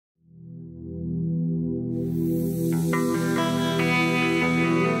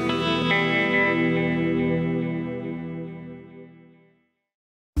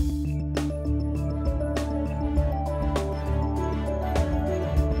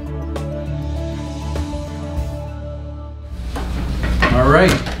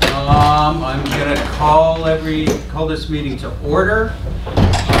right, I'm going to call this meeting to order.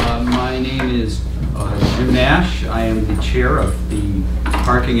 My name is Jim Nash. I am the chair of the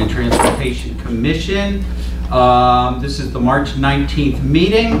Parking and Transportation Commission. This is the March 19th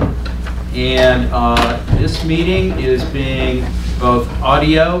meeting, and this meeting is being both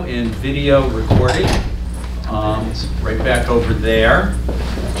audio and video recorded. Right back over there.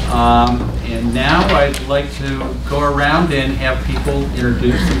 And now I'd like to go around and have people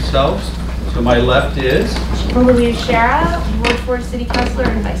introduce themselves. To my left is Maria Shara, Ward 4 City Councilor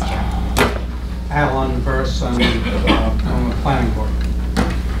and Vice Chair. Alan Burse, I'm on the planning board.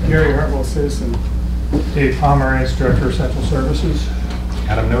 Gary Hartwell, citizen. Dave Palmer, as Director of Central Services.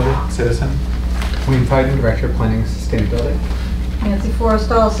 Adam Noho, citizen. William Fyden, Director of Planning and Sustainability. Nancy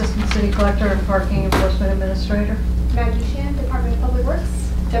Forrestal, Assistant City Collector and Parking Enforcement Administrator. Maggie Shan, Department of Public Works.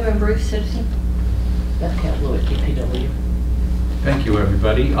 Deborah Bruce, citizen. Beth Cat Lewis, DPW. Thank you,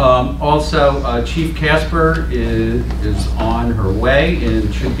 everybody. Also, Chief Casper is on her way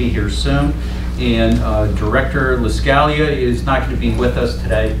and should be here soon. And Director Lascalia is not going to be with us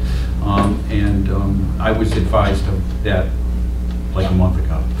today. I was advised of that like a month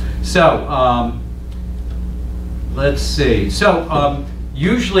ago. So, let's see. So,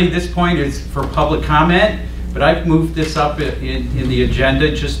 usually this point is for public comment, but I've moved this up in the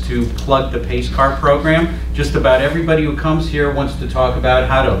agenda just to plug the PACE car program. Just about everybody who comes here wants to talk about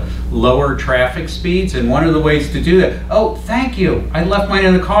how to lower traffic speeds, and one of the ways to do that. Oh, thank you. I left mine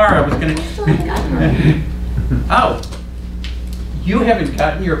in the car. I was going to. Oh. You haven't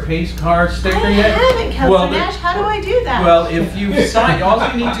gotten your PACE car sticker yet? I haven't, Councilor Nash. How do I do that? Well, if you sign, all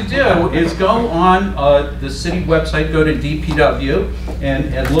you need to do is go on the city website, go to DPW,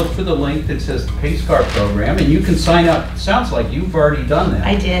 and look for the link that says the PACE car program, and you can sign up. Sounds like you've already done that.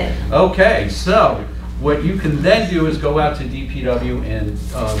 I did. Okay, so what you can then do is go out to DPW and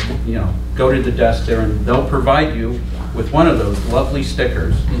go to the desk there, and they'll provide you with one of those lovely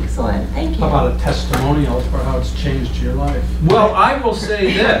stickers. Excellent, thank you. How about a testimonial for how it's changed your life? Well, I will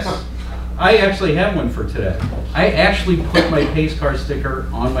say this. I actually have one for today. I actually put my PACE car sticker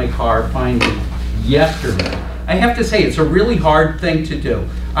on my car finally yesterday. I have to say, it's a really hard thing to do.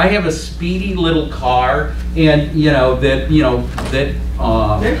 I have a speedy little car, and There's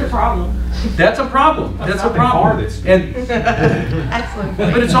a problem. That's a problem. That's a problem. Excellent.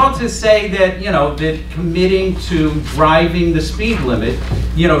 But it's all to say that that committing to driving the speed limit,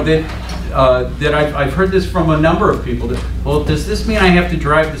 that I've heard this from a number of people. That, well, does this mean I have to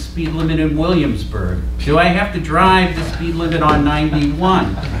drive the speed limit in Williamsburg? Do I have to drive the speed limit on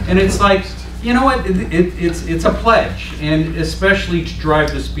 91? And it's like, you know what? It's a pledge, and especially to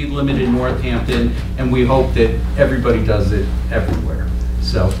drive the speed limit in Northampton. And we hope that everybody does it everywhere.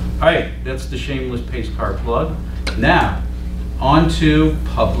 So, all right, that's the shameless PACE car plug. Now, on to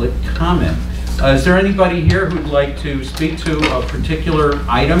public comment. Is there anybody here who'd like to speak to a particular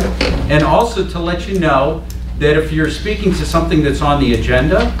item? And also to let you know that if you're speaking to something that's on the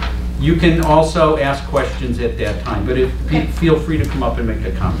agenda, you can also ask questions at that time. But feel free to come up and make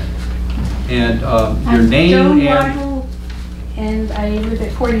a comment. And your name and I live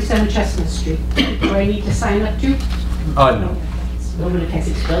at 47 Chestnut Street. Do I need to sign up too? No. So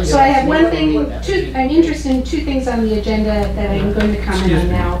I have one thing, I'm interested in two things on the agenda that I'm going to comment on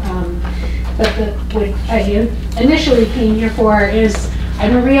now. But what I initially came here for is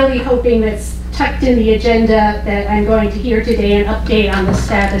I'm really hoping that's tucked in the agenda that I'm going to hear today an update on the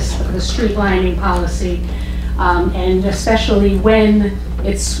status of the street lining policy, and especially when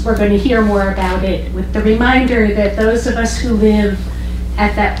we're going to hear more about it, with the reminder that those of us who live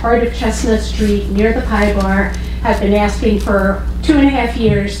at that part of Chestnut Street near the Pie Bar have been asking for 2.5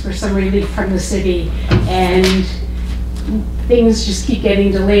 years for some relief from the city, and things just keep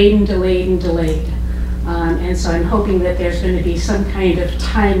getting delayed and delayed and delayed. And so I'm hoping that there's going to be some kind of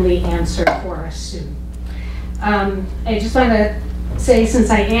timely answer for us soon. I just want to say,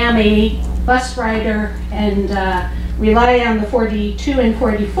 since I am a bus rider and rely on the 42 and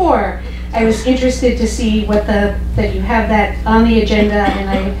 44, I was interested to see that you have that on the agenda, and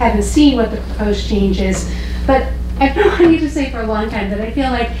I haven't seen what the proposed change is. But I've been wanting to say for a long time that I feel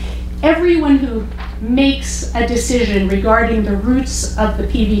like everyone who makes a decision regarding the routes of the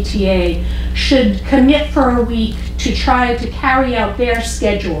PVTA should commit for a week to try to carry out their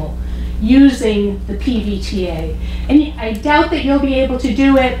schedule using the PVTA. And I doubt that you'll be able to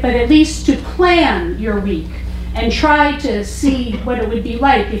do it, but at least to plan your week and try to see what it would be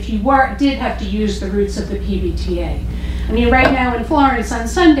like if you did have to use the routes of the PVTA. I mean, right now in Florence on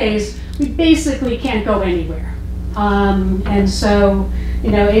Sundays, we basically can't go anywhere. And so,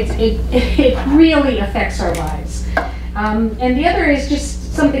 you know, it really affects our lives. And the other is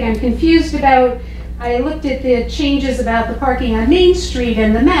just something I'm confused about. I looked at the changes about the parking on Main Street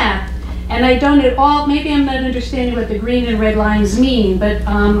and the map, and I don't at all, maybe I'm not understanding what the green and red lines mean, but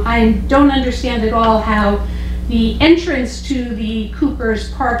I don't understand at all how the entrance to the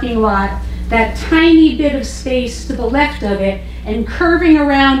Cooper's parking lot, that tiny bit of space to the left of it, and curving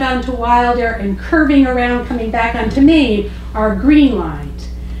around onto Wilder and curving around coming back onto Main are green lined.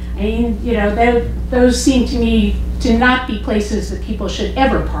 I mean, you know, those seem to me to not be places that people should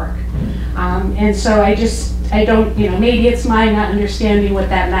ever park. And so I don't, you know, maybe it's my not understanding what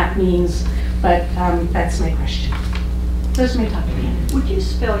that map means, but that's my question. Those are my topic. Would you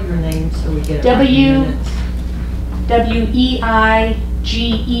spell your name so we get it? W-E-I-G-E-L-E.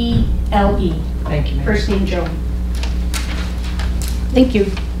 Thank you, ma'am. First name Joey. Thank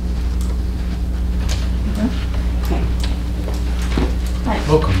you.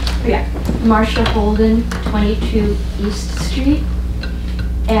 Welcome. Yeah, Marsha Holden, 22 East Street.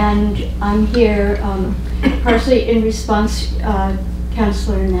 And I'm here partially in response,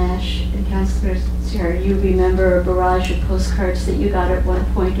 Councilor Nash and Councilor Sarah, you remember a barrage of postcards that you got at one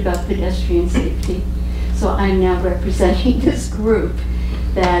point about pedestrian safety. So I'm now representing this group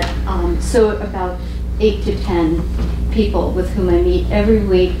that, so about 8 to 10 people with whom I meet every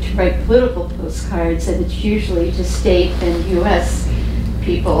week to write political postcards, and it's usually to state and US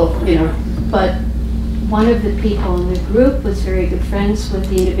people, you know, but one of the people in the group was very good friends with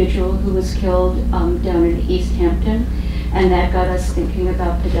the individual who was killed down in East Hampton, and that got us thinking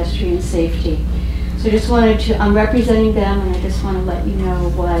about pedestrian safety. So I just wanted to, I'm representing them, and I just want to let you know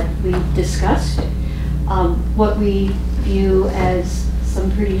what we discussed, what we view as some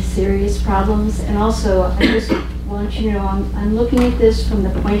pretty serious problems, and also I just want you to know I'm looking at this from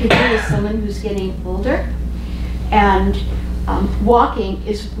the point of view of someone who's getting older, and walking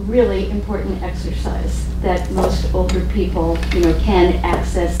is really important exercise that most older people, you know, can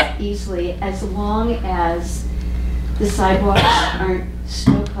access easily as long as the sidewalks aren't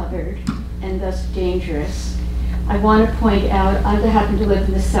snow covered and thus dangerous. I want to point out, I happen to live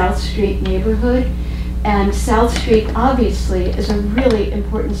in the South Street neighborhood, and South Street obviously is a really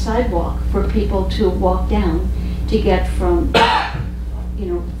important sidewalk for people to walk down to get from, you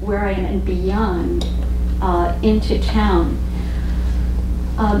know, where I am and beyond into town.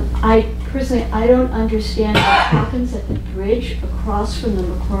 I personally, I don't understand what happens at the bridge across from the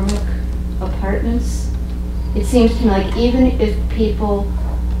McCormick apartments. It seems to me like even if people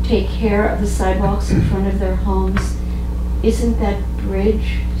take care of the sidewalks in front of their homes, isn't that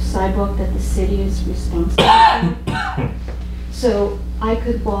bridge sidewalk that the city is responsible for? So I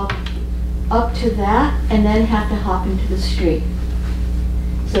could walk up to that and then have to hop into the street.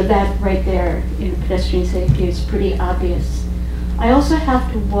 So that right there, you know, pedestrian safety is pretty obvious. I also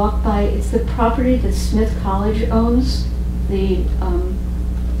have to walk by, it's the property that Smith College owns, the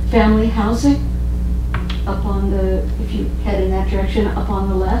family housing up on the, if you head in that direction, up on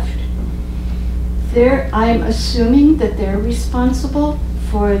the left. I'm assuming that they're responsible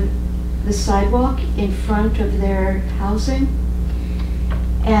for the sidewalk in front of their housing.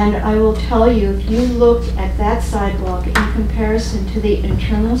 And I will tell you, if you look at that sidewalk in comparison to the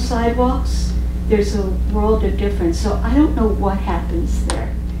internal sidewalks, there's a world of difference. So I don't know what happens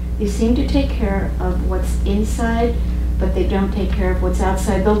there. They seem to take care of what's inside, but they don't take care of what's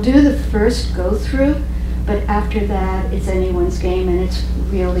outside. They'll do the first go through, but after that, it's anyone's game, and it's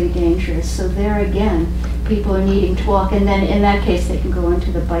really dangerous. So there again, people are needing to walk, and then in that case, they can go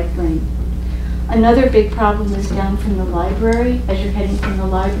into the bike lane. Another big problem is down from the library. As you're heading from the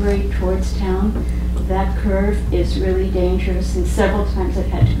library towards town, that curve is really dangerous, and several times I've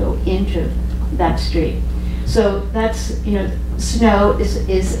had to go into that street. So that's, you know, snow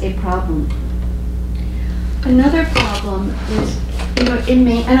is a problem. Another problem is, you know, in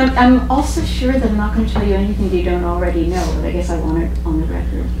Maine, and I'm also sure that I'm not going to tell you anything that you don't already know, but I guess I want it on the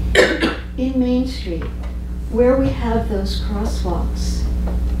record. In Main Street, where we have those crosswalks,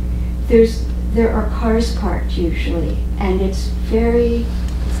 there are cars parked usually, and it's kind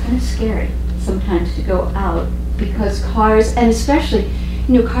of scary sometimes to go out, because cars, and especially,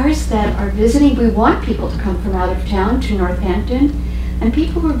 you know, cars that are visiting, we want people to come from out of town to Northampton, and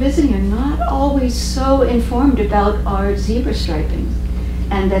people who are visiting are not always so informed about our zebra striping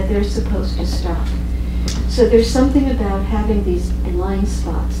and that they're supposed to stop. So there's something about having these blind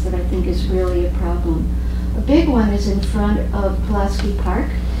spots that I think is really a problem. A big one is in front of Pulaski Park,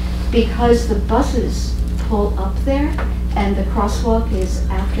 because the buses pull up there and the crosswalk is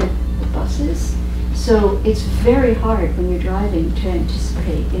after the buses. So it's very hard when you're driving to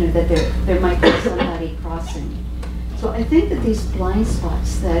anticipate, you know, that there might be somebody crossing. So I think that these blind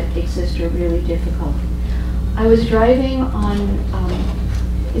spots that exist are really difficult. I was driving on,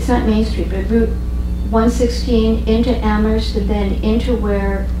 it's not Main Street, but Route 116 into Amherst and then into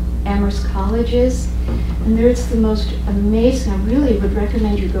where Amherst College is. And there's the most amazing, I really would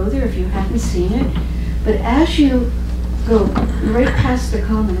recommend you go there if you haven't seen it. But as you go right past the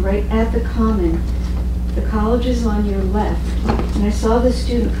Common, right at the Common, the college is on your left. And I saw the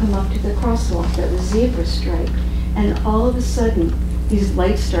student come up to the crosswalk that was zebra striped. And all of a sudden, these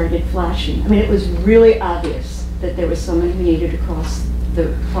lights started flashing. I mean, it was really obvious that there was someone who needed to cross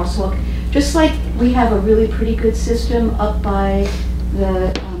the crosswalk. Just like we have a really pretty good system up by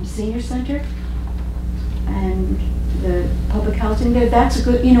the senior center and the public housing there. That's a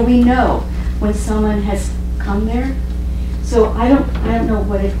good, we know when someone has come there. So I don't know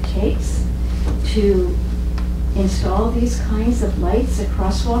what it takes to install these kinds of lights at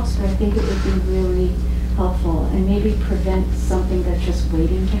crosswalks, but I think it would be really helpful and maybe prevent something that's just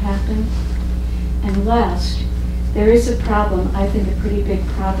waiting to happen. And last, there is a problem, I think a pretty big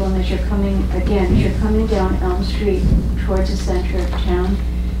problem as you're coming down Elm Street towards the center of town.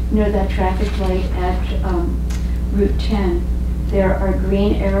 That traffic light at Route 10, there are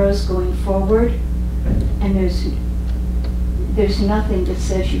green arrows going forward, and there's nothing that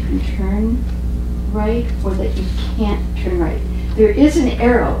says you can turn right or that you can't turn right. There is an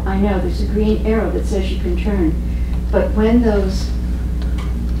arrow, I know, there's a green arrow that says you can turn, but when the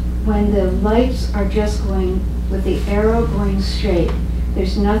lights are just going with the arrow going straight,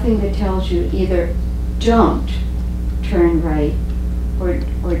 there's nothing that tells you either don't turn right or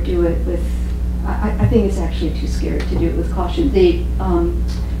do it with, I think it's actually too scary to do it with caution. The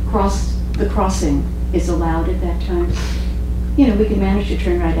crossing is allowed at that time. We can manage to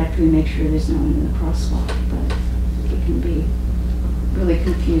turn right after we make sure there's no one in the crosswalk, but it can be really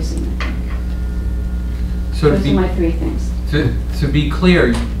confusing, I think. So those are my three things. To be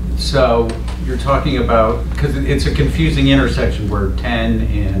clear, so you're talking about, because it's a confusing intersection where 10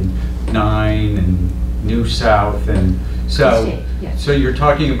 and 9 and New South and so you're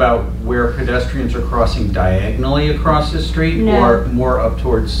talking about where pedestrians are crossing diagonally across the street or more up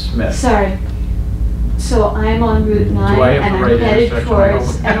towards Smith? Sorry. So I'm on Route 9 and I'm headed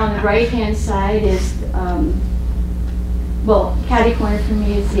towards, and on the right-hand side is, catty corner for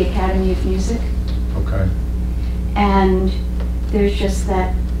me is the Academy of Music. Okay. And there's just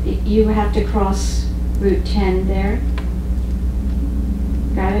that, you have to cross Route 10 there.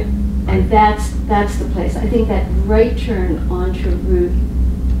 Got it? And that's the place. I think that right turn onto Route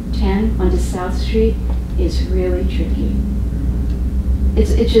 10, onto South Street, is really tricky.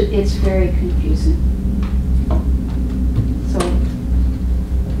 It's very confusing. So,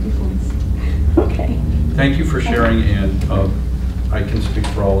 okay. Thank you for sharing, and I can speak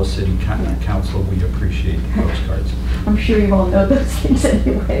for all the city council. We appreciate the postcards. I'm sure you all know those things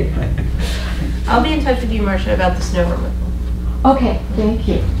anyway. I'll be in touch with you, Marcia, about the snow removal. Okay, thank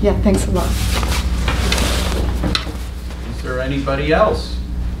you. Yeah, thanks a lot. Is there anybody else?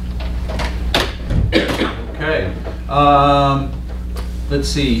 Okay. Let's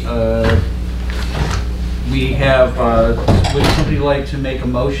see. We have, would somebody like to make a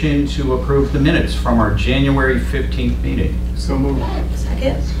motion to approve the minutes from our January 15th meeting? So moved.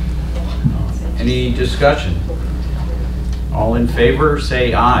 Second. Any discussion? All in favor,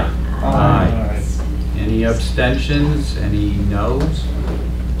 say aye. Aye. Any abstentions? Any noes?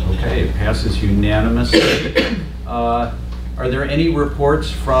 Okay, it passes unanimously. Are there any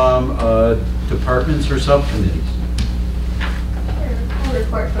reports from departments or subcommittees? A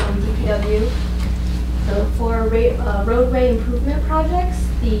report from DPW. So for roadway improvement projects,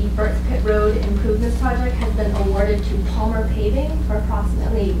 the Burt's Pit Road Improvements Project has been awarded to Palmer Paving for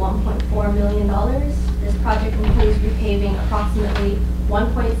approximately $1.4 million. This project includes repaving approximately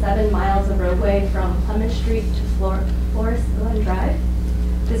 1.7 miles of roadway from Clement Street to Forest Glen Drive.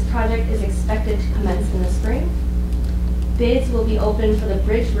 This project is expected to commence in the spring. Bids will be open for the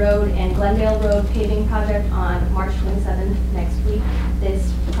Bridge Road and Glendale Road paving project on March 27th next week.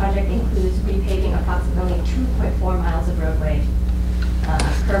 This project includes repaving approximately 2.4 miles of roadway,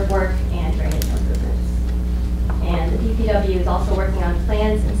 curb work, and drainage improvements. And the DPW is also working on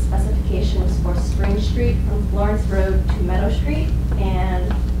plans and specifications for Spring Street from Florence Road to Meadow Street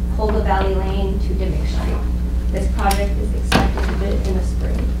and Colga Valley Lane to Dimmick Street. This project is expected to bid in the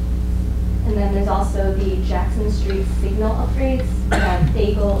spring. And then there's also the Jackson Street signal upgrades. We have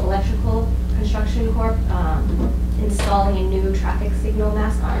Daigle Electrical Construction Corp. Installing a new traffic signal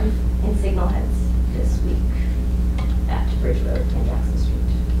mast arm and signal heads this week at Bridge Road and Jackson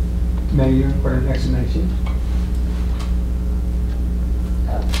Street. May you report an explanation?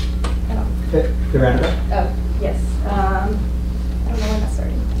 The roundabout? Oh, yes. I don't know when that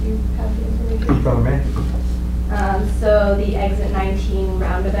started. Do you have the information? From May. So the Exit 19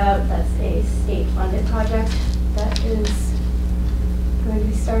 roundabout, that's a state-funded project that is going to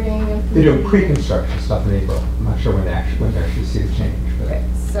be starting. They're doing pre-construction stuff in April. I'm not sure when they actually see the change. But. Okay,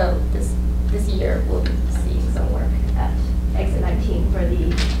 so this year we'll be seeing some work at Exit 19 for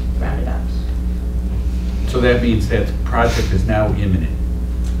the roundabout. So that means that the project is now imminent.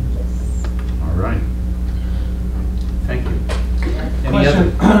 Yes. All right. Thank you. Any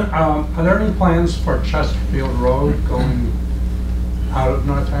Question, other? are there any plans for Chesterfield Road going out of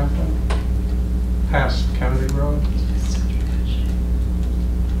Northampton, past Kennedy Road?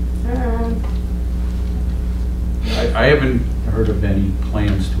 I haven't heard of any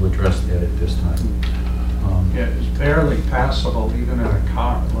plans to address that at this time. Yeah, it's barely passable even in a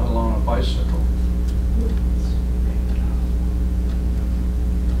car, let alone a bicycle.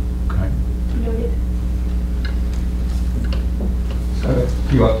 Okay. Noted. So a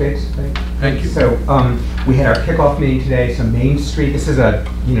few updates, I think. Thank you. So we had our kickoff meeting today. So Main Street, this is a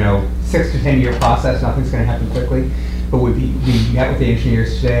 6 to 10 year process. Nothing's going to happen quickly, but we met with the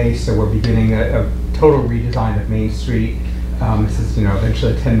engineers today. So we're beginning a total redesign of Main Street. This is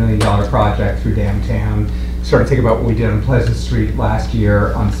eventually a $10 million project through downtown. Sort of think about what we did on Pleasant Street last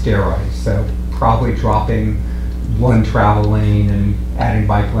year on steroids. So probably dropping one travel lane and adding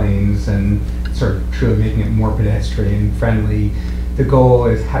bike lanes and sort of truly making it more pedestrian friendly. The goal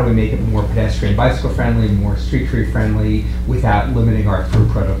is how do we make it more pedestrian bicycle friendly, more street tree friendly without limiting our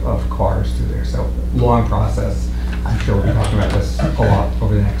throughput of cars through there. So long process. I'm sure we'll be talking about this a lot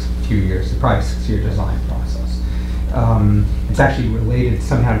over the next few years. It's probably a 6-year design process. It's actually related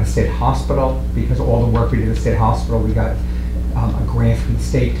somehow to the state hospital because all the work we did at the state hospital, we got a grant from the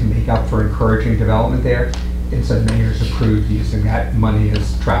state to make up for encouraging development there. And so the mayor's approved using that money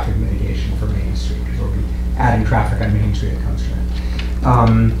as traffic mitigation for Main Street because we'll be adding traffic on Main Street that comes from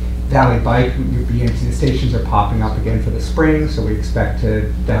it. Valley Bike, the EMT stations are popping up again for the spring, so we expect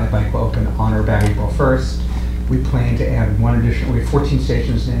Valley Bike will open on or about April 1st. We plan to add one additional, we have 14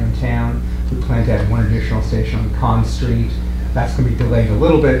 stations now in town. We plan to add one additional station on Con Street. That's going to be delayed a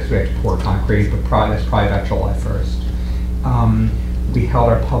little bit because we have to pour concrete, but that's probably about July 1st. We held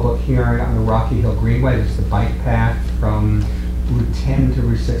our public hearing on the Rocky Hill Greenway. It's the bike path from Route 10 to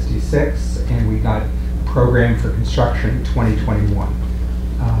Route 66, and we got programmed for construction in 2021.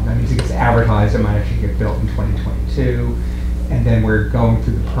 That means it gets advertised, it might actually get built in 2022. And then we're going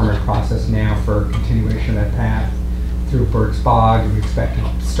through the permit process now for continuation of that path through Burke's Bog, and we expect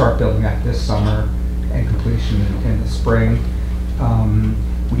to start building that this summer and completion in the spring.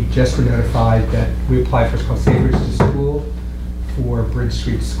 We just were notified that we applied for what's called Savers to School for Bridge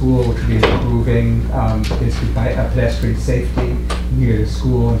Street School, which would be improving basically pedestrian safety near the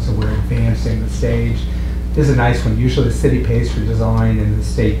school, and so we're advancing the stage. This is a nice one. Usually the city pays for design and the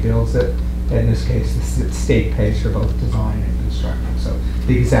state builds it. In this case, the state pays for both design and construction. So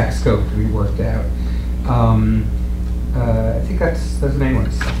the exact scope to be worked out. I think those are the main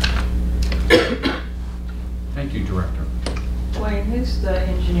ones. Thank you, Director. Wayne, who's the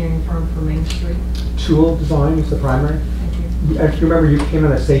engineering firm for Main Street? Tool Design is the primary. Thank you. Actually, remember you came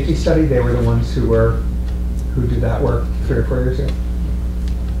on a safety study. They were the ones who did that work 3 or 4 years ago.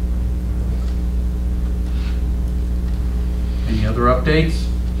 Any other updates?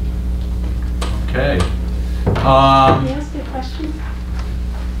 Okay. Can I ask you a question?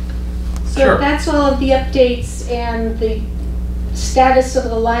 So Sure. that's all of the updates, and the status of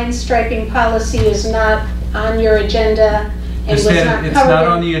the line striping policy is not on your agenda and was not It's covered not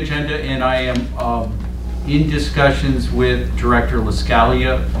in- on the agenda, and I am in discussions with Director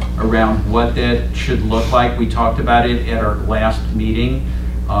LaScalia around what that should look like. We talked about it at our last meeting,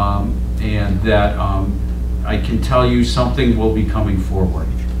 and that I can tell you something will be coming forward.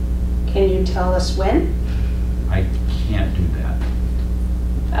 Can you tell us when? I can't do that.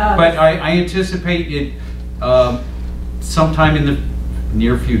 But I anticipate it sometime in the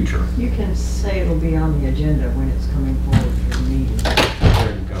near future. You can say it'll be on the agenda when it's coming forward for the meeting.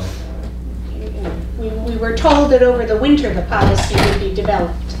 There you go. We were told that over the winter the policy would be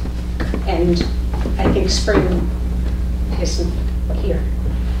developed, and I think spring isn't here.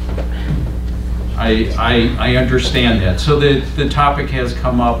 I understand that. So the topic has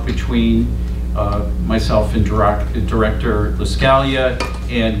come up between myself and Director LaScalia,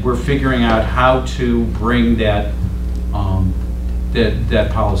 and we're figuring out how to bring that that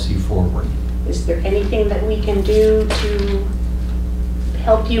policy forward. Is there anything that we can do to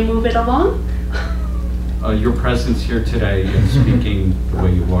help you move it along? Your presence here today and speaking the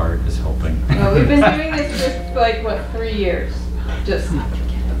way you are is helping. Well, we've been doing this for like, what, 3 years? Just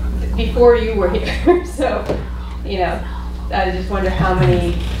before you were here. So, I just wonder how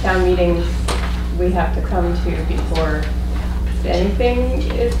many town meetings we have to come to before anything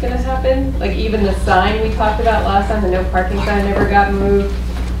is gonna happen. Like even the sign we talked about last time, the no parking sign never got moved.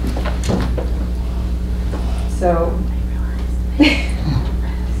 So,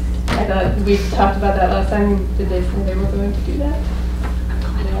 I thought we talked about that last time. Did they say they were going to do that?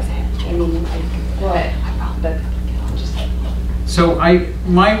 I mean, So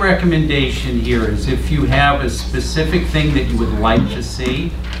my recommendation here is if you have a specific thing that you would like to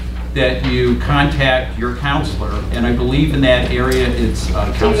see, that you contact your counselor, and I believe in that area it's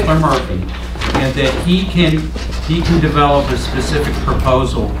Counselor Murphy, and that he can develop a specific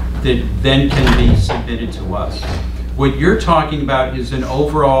proposal that then can be submitted to us. What you're talking about is an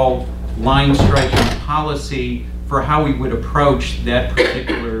overall line striking policy for how we would approach that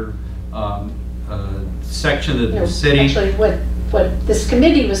particular section of the city. Actually, what this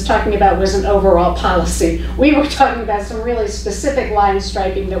committee was talking about was an overall policy. We were talking about some really specific line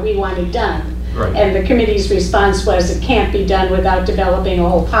striping that we wanted done. Right. And the committee's response was it can't be done without developing a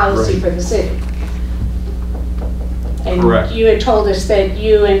whole policy Right. for the city. And Correct. you had told us that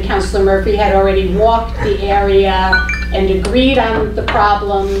you and Councilor Murphy had already walked the area and agreed on the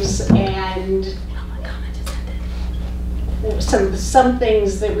problems and some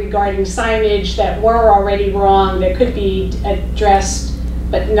things that regarding signage that were already wrong that could be addressed,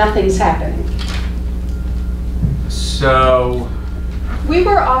 but nothing's happening. So we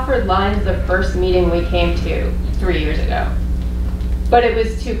were offered lines the first meeting we came to 3 years ago, but it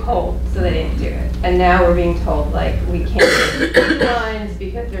was too cold, so they didn't do it. And now we're being told like we can't do lines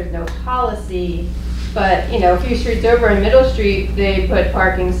because there's no policy. But you know, a few streets over in Middle Street, they put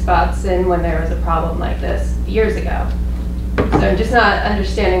parking spots in when there was a problem like this years ago. So I'm just not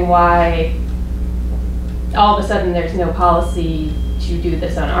understanding why all of a sudden there's no policy to do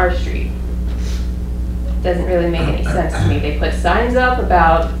this on our street. Doesn't really make any sense to me. They put signs up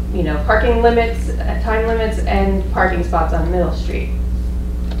about, you know, parking limits, time limits, and parking spots on Middle Street.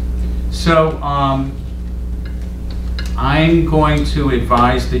 So I'm going to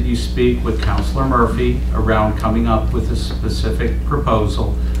advise that you speak with Counselor Murphy around coming up with a specific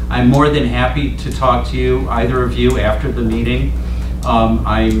proposal. I'm more than happy to talk to you, either of you, after the meeting.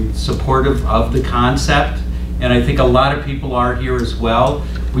 I'm supportive of the concept, and I think a lot of people are here as well.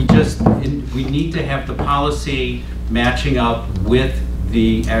 We need to have the policy matching up with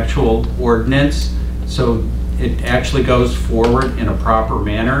the actual ordinance, so it actually goes forward in a proper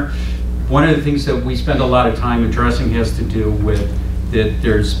manner. One of the things that we spend a lot of time addressing has to do with that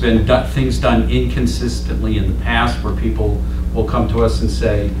there's been things done inconsistently in the past where people will come to us and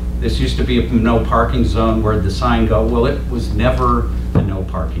say, this used to be a no parking zone, where'd the sign go? Well, it was never a no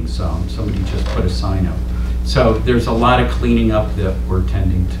parking zone. Somebody just put a sign up. So there's a lot of cleaning up that we're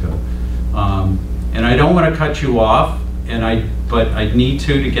tending to. And I don't want to cut you off, but I need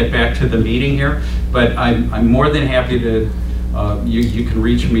to get back to the meeting here. But I'm more than happy to, you can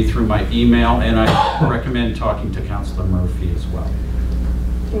reach me through my email, and I recommend talking to Counselor Murphy as well.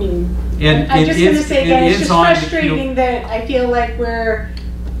 I mean, And I'm just going to say that it's just frustrating that I feel like we're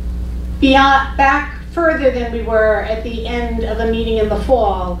back further than we were at the end of a meeting in the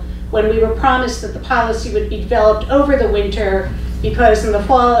fall when we were promised that the policy would be developed over the winter, because in the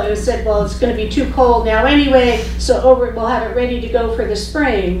fall it was said, well, it's going to be too cold now anyway, so we'll have it ready to go for the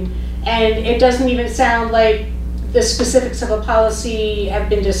spring. And it doesn't even sound like the specifics of a policy have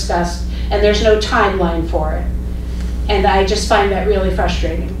been discussed, and there's no timeline for it. And I just find that really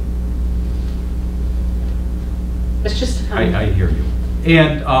frustrating. It's just a comment. I hear you.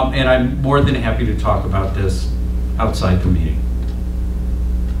 And I'm more than happy to talk about this outside the meeting.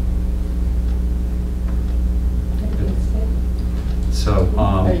 So,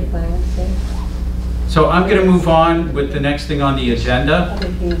 Are you planning on staying? so I'm going to move on with the next thing on the agenda.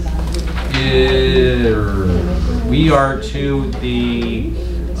 We are to the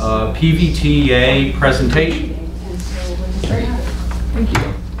PVTA presentation. Thank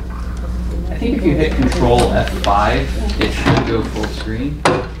you. I think if you hit Control F5, it should go full screen.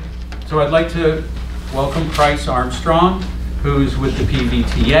 So I'd like to welcome Bryce Armstrong, who's with the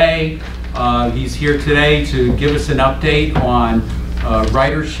PVTA. He's here today to give us an update on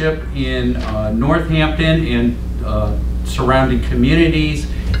ridership in Northampton and surrounding communities,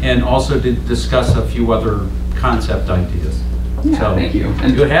 and also to discuss a few other concept ideas. Yeah, so thank you.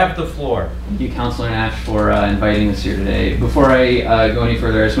 And you have the floor. Thank you, Councilor Nash, for inviting us here today. Before I go any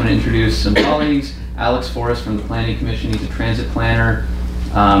further, I just want to introduce some colleagues. Alex Forrest from the Planning Commission, he's a transit planner,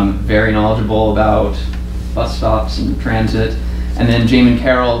 very knowledgeable about bus stops and transit. And then Jamin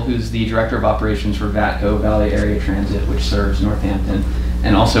Carroll, who's the Director of Operations for VATCO, Valley Area Transit, which serves Northampton,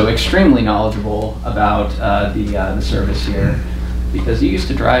 and also extremely knowledgeable about the service here. because you used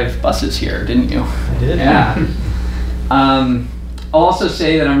to drive buses here, didn't you? I did. Yeah. I'll also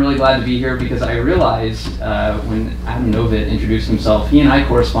say that I'm really glad to be here because I realized when Adam Novit introduced himself, he and I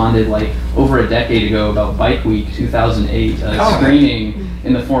corresponded like over a decade ago about Bike Week 2008 screening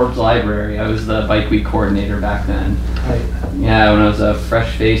in the Forbes Library. I was the Bike Week coordinator back then. Right. Yeah, when I was a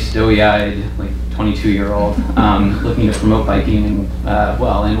fresh-faced, doughy-eyed, like 22-year-old looking to promote biking and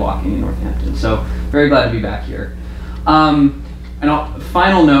walking in Northampton. So very glad to be back here.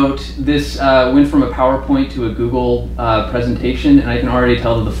 Final note, this went from a PowerPoint to a Google presentation, and I can already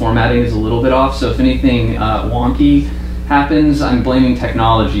tell that the formatting is a little bit off, so if anything wonky happens, I'm blaming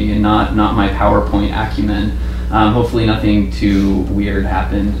technology and not my PowerPoint acumen. Hopefully nothing too weird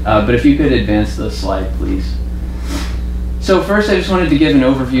happened. But if you could advance the slide, please. So first, I just wanted to give an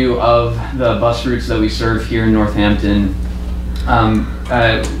overview of the bus routes that we serve here in Northampton.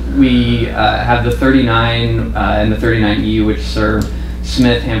 We have the 39 and the 39E, which serve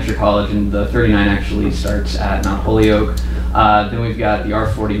Smith, Hampshire College, and the 39 actually starts at Mount Holyoke. Then we've got the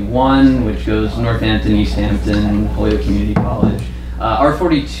R41, which goes Northampton, East Hampton, Holyoke Community College.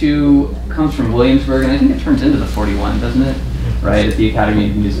 R42 comes from Williamsburg, and I think it turns into the 41, doesn't it? Right, at the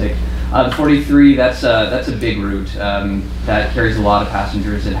Academy of Music. The 43, that's a big route that carries a lot of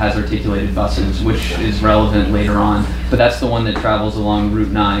passengers. It has articulated buses, which is relevant later on, but that's the one that travels along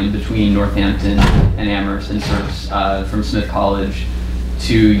Route 9 between Northampton and Amherst and serves from Smith College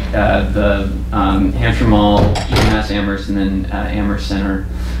to the Hampshire Mall, UMass Amherst, and then Amherst Center.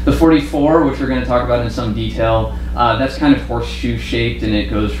 The 44, which we're going to talk about in some detail, that's kind of horseshoe shaped, and it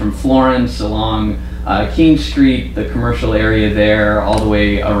goes from Florence along King Street, the commercial area there, all the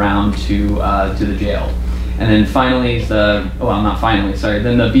way around to the jail. And then finally, then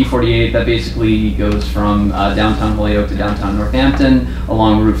the B48, that basically goes from downtown Holyoke to downtown Northampton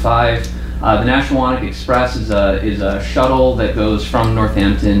along Route 5. The Nashwauk Express is a shuttle that goes from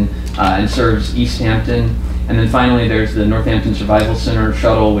Northampton and serves East Hampton. And then finally, there's the Northampton Survival Center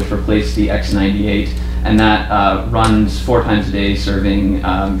shuttle, which replaced the X98, and that runs 4 times a day, serving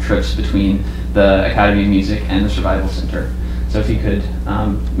trips between the Academy of Music and the Survival Center. So if you could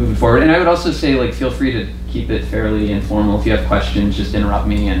move it forward. And I would also say, like, feel free to keep it fairly informal. If you have questions, just interrupt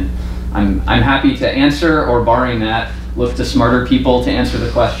me, and I'm happy to answer, or barring that, look to smarter people to answer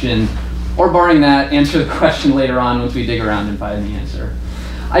the question, or barring that, answer the question later on once we dig around and find the answer.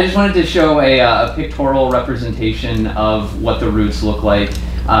 I just wanted to show a pictorial representation of what the routes look like.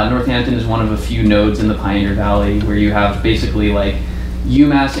 Northampton is one of a few nodes in the Pioneer Valley where you have basically like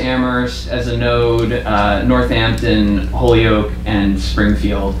UMass Amherst as a node, Northampton, Holyoke, and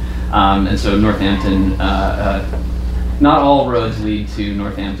Springfield. And so Northampton, not all roads lead to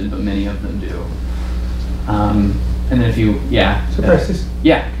Northampton, but many of them do. And then if you, So Chris,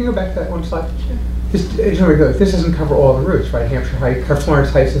 can you go back to that one slide? This doesn't cover all the routes, right? Hampshire Heights, Florence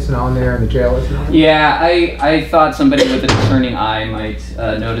Heights isn't on there, and the jail isn't on there? Yeah, I thought somebody with a discerning eye might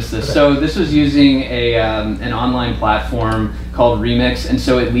notice this. Okay. So this was using an online platform called Remix, and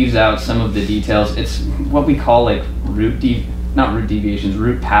so it leaves out some of the details. It's what we call like route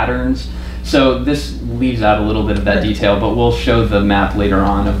patterns. So this leaves out a little bit of that detail, but we'll show the map later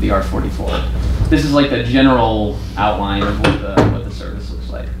on of the R44. This is like a general outline of what the service looks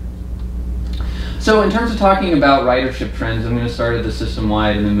like. So in terms of talking about ridership trends, I'm going to start at the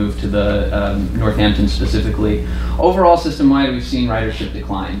system-wide and then move to the Northampton specifically. Overall, system-wide, we've seen ridership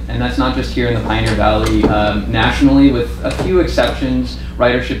decline, and that's not just here in the Pioneer Valley. Nationally, with a few exceptions,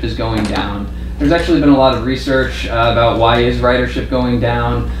 ridership is going down. There's actually been a lot of research about why is ridership going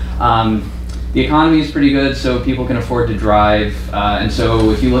down. The economy is pretty good, so people can afford to drive, and so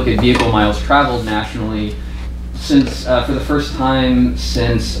if you look at vehicle miles traveled nationally, since for the first time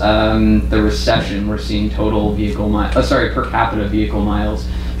since the recession, we're seeing total vehicle per capita vehicle miles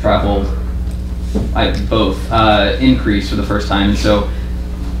traveled both increase for the first time, and so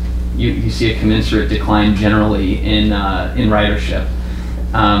you see a commensurate decline generally in ridership.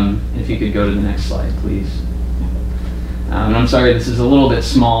 If you could go to the next slide, please. And I'm sorry, this is a little bit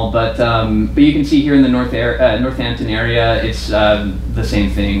small, but you can see here in the Northampton area, it's the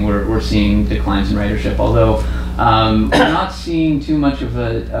same thing. We're seeing declines in ridership, although we're not seeing too much of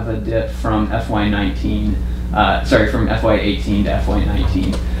a dip from FY18 to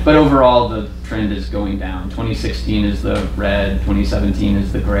FY19. But overall, the trend is going down. 2016 is the red, 2017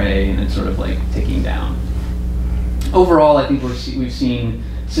 is the gray, and it's sort of like ticking down. Overall, I think we've seen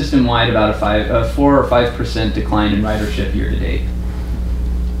system-wide about a 4 or 5% decline in ridership year to date.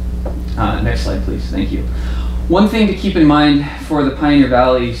 Next slide, please. Thank you. One thing to keep in mind for the Pioneer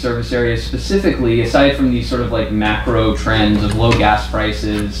Valley service area specifically, aside from these sort of like macro trends of low gas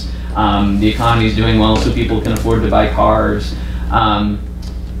prices, the economy is doing well so people can afford to buy cars,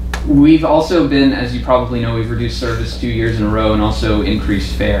 We've also been, as you probably know, we've reduced service 2 years in a row and also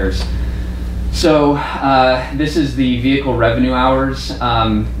increased fares. So this is the vehicle revenue hours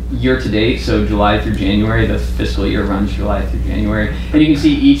year to date, so July through January. The fiscal year runs July through January. And you can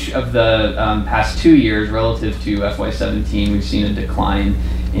see each of the past 2 years relative to FY17, we've seen a decline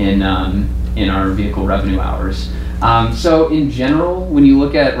in our vehicle revenue hours. So in general, when you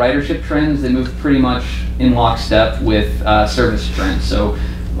look at ridership trends, they move pretty much in lockstep with service trends. So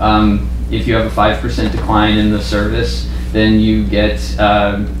if you have a 5% decline in the service, then you get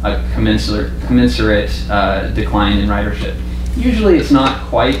a commensurate decline in ridership. Usually it's not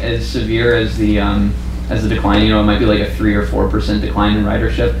quite as severe as the decline. You know, it might be like a 3 or 4% decline in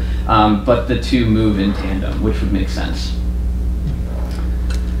ridership, but the two move in tandem, which would make sense.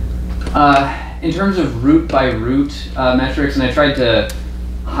 In terms of route by route metrics, and I tried to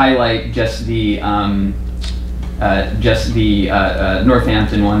highlight just the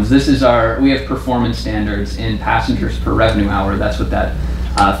Northampton ones. This is we have performance standards in passengers per revenue hour. That's what that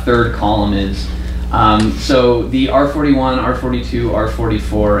third column is. So the R41, R42,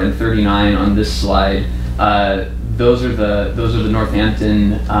 R44, and 39 on this slide, those are the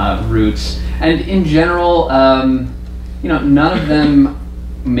Northampton routes. And in general, you know, none of them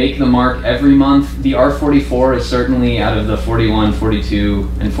make the mark every month. The R44 is certainly, out of the 41, 42,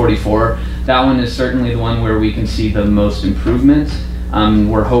 and 44, that one is certainly the one where we can see the most improvement.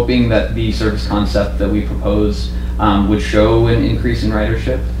 We're hoping that the service concept that we propose would show an increase in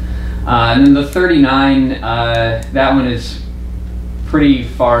ridership. And then the 39, that one is pretty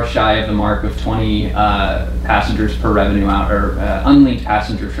far shy of the mark of 20 passengers per revenue hour, or unlinked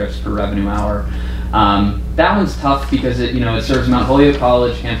passenger trips per revenue hour. That one's tough because it serves Mount Holyoke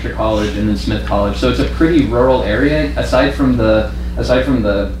College, Hampshire College, and then Smith College. So it's a pretty rural area. Aside from the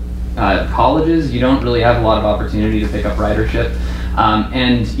colleges, you don't really have a lot of opportunity to pick up ridership.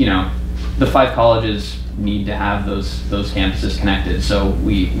 And you know, the 5 colleges need to have those campuses connected. So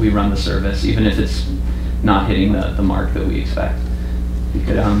we run the service, even if it's not hitting the mark that we expect. You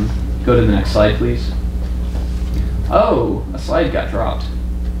could go to the next slide, please. Oh, a slide got dropped.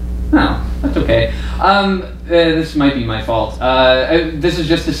 No, that's okay. This might be my fault. This is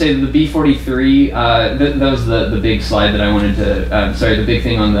just to say that the B43, that was the big slide that I wanted to, sorry, the big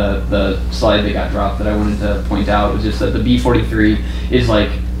thing on the slide that got dropped that I wanted to point out was just that the B43 is like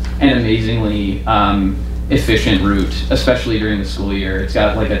an amazingly efficient route, especially during the school year. It's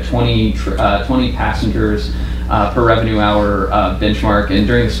got like a 20 passengers per revenue hour benchmark, and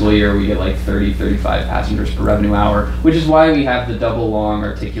during the school year we get like 30-35 passengers per revenue hour, which is why we have the double long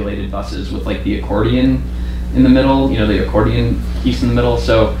articulated buses with like the accordion in the middle, you know, the accordion piece in the middle.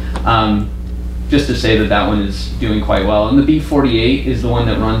 So just to say that one is doing quite well. And the B48 is the one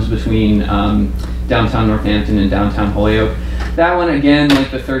that runs between downtown Northampton and downtown Holyoke. That one, again,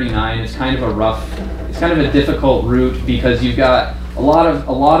 like the 39, is kind of a rough, it's kind of a difficult route because you've got a lot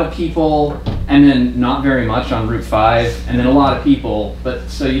of people, and then not very much on Route 5, and then a lot of people, but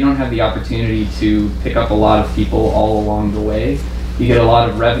so you don't have the opportunity to pick up a lot of people all along the way. You get a lot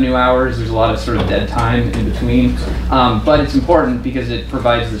of revenue hours, there's a lot of sort of dead time in between, but it's important because it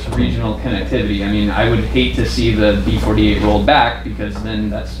provides this regional connectivity. I mean, I would hate to see the B48 rolled back because then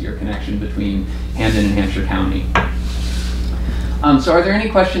that's your connection between Hamden and Hampshire County. So are there any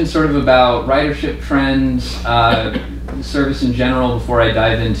questions sort of about ridership trends, service in general before I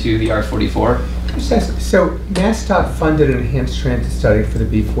dive into the R44? So MassDOT funded an enhanced transit study for the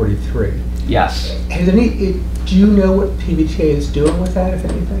B43. Yes. Do you know what PBTA is doing with that, if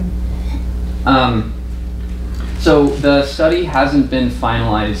anything? So the study hasn't been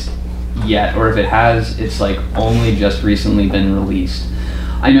finalized yet, or if it has, it's like only just recently been released.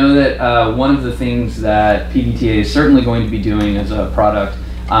 I know that one of the things that PBTA is certainly going to be doing as a product,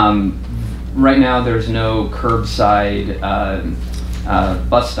 right now there's no curbside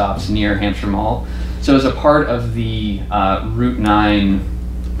bus stops near Hampshire Mall. So as a part of the Route 9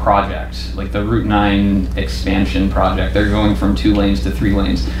 project, like the Route 9 expansion project, they're going from 2 lanes to 3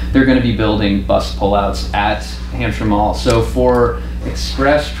 lanes. They're going to be building bus pullouts at Hampshire Mall. So for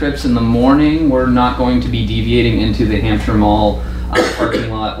express trips in the morning, we're not going to be deviating into the Hampshire Mall parking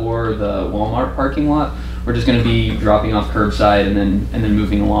lot or the Walmart parking lot. We're just going to be dropping off curbside and then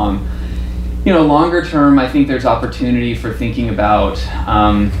moving along. You know, longer term, I think there's opportunity for thinking about,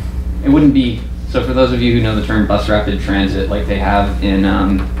 it wouldn't be, so for those of you who know the term bus rapid transit, like they have in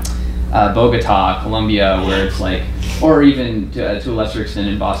Bogota, Colombia, where it's like, or even to a lesser extent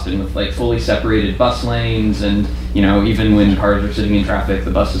in Boston with like fully separated bus lanes, and you know, even when cars are sitting in traffic,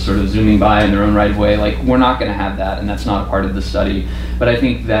 the bus is sort of zooming by in their own right of way. Like, we're not going to have that, and that's not a part of the study. But I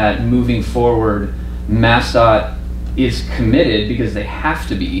think that moving forward, MassDOT is committed, because they have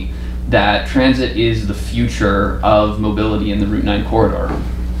to be, that transit is the future of mobility in the Route 9 corridor.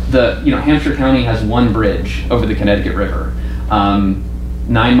 Hampshire County has one bridge over the Connecticut River.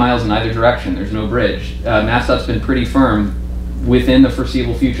 9 miles in either direction, there's no bridge. MassDOT's been pretty firm, within the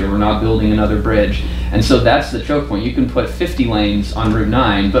foreseeable future, we're not building another bridge. And so that's the choke point. You can put 50 lanes on Route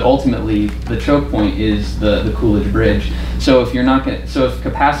 9, but ultimately the choke point is the Coolidge Bridge. So if if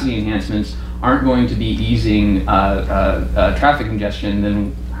capacity enhancements aren't going to be easing traffic congestion,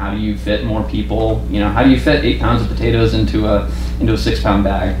 then how do you fit more people? How do you fit 8 pounds of potatoes into a 6-pound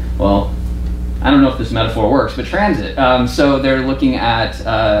bag? Well, I don't know if this metaphor works, but transit. So they're looking at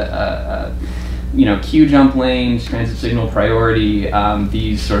queue jump lanes, transit signal priority,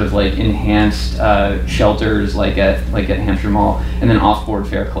 these sort of like enhanced shelters like at Hampshire Mall, and then off-board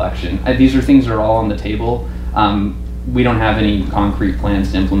fare collection. These are things that are all on the table. We don't have any concrete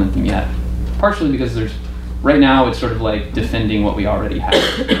plans to implement them yet. Partially because right now it's sort of like defending what we already have.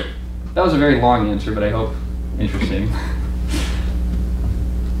 That was a very long answer, but I hope interesting.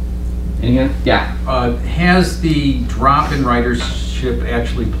 Anything? Yeah. Has the drop in ridership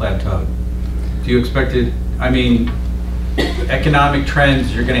actually plateaued? Do you expect it? I mean, economic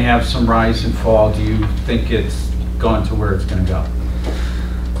trends, you're going to have some rise and fall. Do you think it's gone to where it's going to go?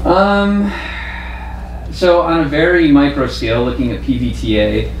 So on a very micro scale, looking at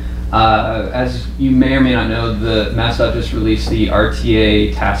PVTA, as you may or may not know, the MassDOT just released the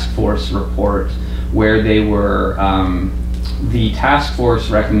RTA task force report, where they were, the task force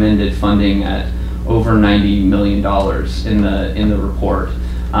recommended funding at over $90 million in the report.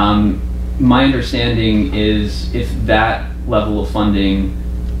 My understanding is if that level of funding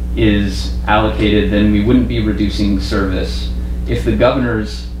is allocated, then we wouldn't be reducing service. If the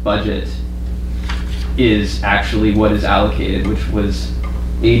governor's budget is actually what is allocated, which was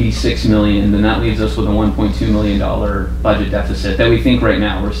 $86 million, then that leaves us with a $1.2 million budget deficit that we think right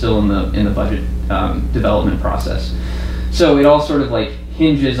now. We're still in the budget development process. So it all sort of like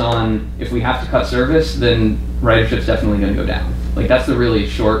hinges on, if we have to cut service, then ridership's definitely going to go down. Like, that's the really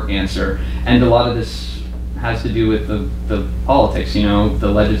short answer. And a lot of this has to do with the politics.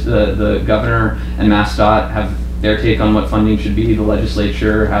 The governor and MassDOT have their take on what funding should be. The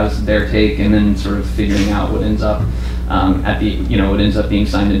legislature has their take, and then sort of figuring out what ends up what ends up being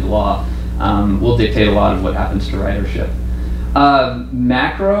signed into law will dictate a lot of what happens to ridership.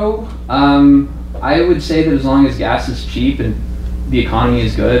 Macro, I would say that as long as gas is cheap and the economy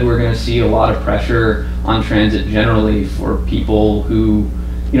is good, we're going to see a lot of pressure on transit generally for people who,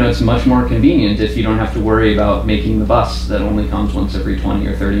 it's much more convenient if you don't have to worry about making the bus that only comes once every 20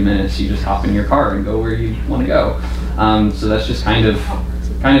 or 30 minutes. You just hop in your car and go where you want to go. So that's just kind of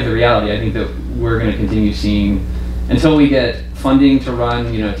the reality. I think that we're going to continue seeing, until we get funding to run,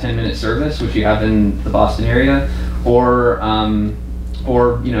 10-minute service, which you have in the Boston area, or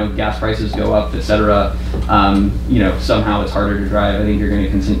gas prices go up, etc. Somehow it's harder to drive. I think you're going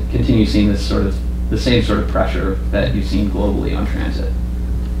to continue seeing the same sort of pressure that you've seen globally on transit.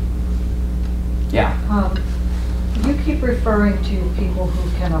 Yeah. You keep referring to people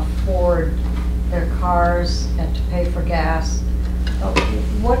who can afford their cars and to pay for gas.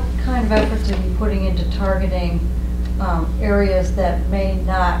 What kind of efforts are you putting into targeting areas that may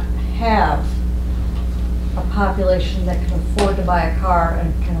not have a population that can afford to buy a car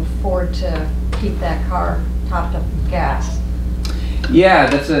and can afford to keep that car topped up with gas? Yeah,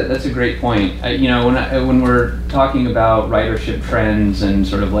 that's a great point. When we're talking about ridership trends and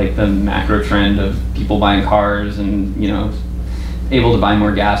sort of like the macro trend of people buying cars and able to buy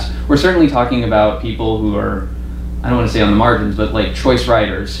more gas, we're certainly talking about people who are, I don't want to say on the margins, but like choice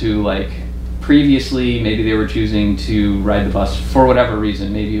riders who, like, previously maybe they were choosing to ride the bus for whatever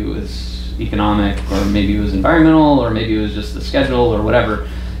reason. Maybe it was economic, or maybe it was environmental, or maybe it was just the schedule, or whatever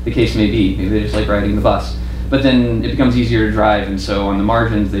the case may be. Maybe they just like riding the bus. But then it becomes easier to drive, and so on the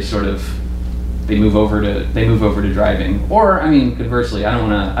margins they move over to driving. Or, I mean, conversely, I don't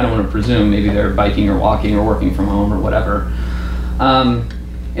want to presume, maybe they're biking or walking or working from home or whatever.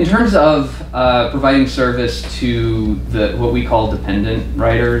 In terms of providing service to what we call dependent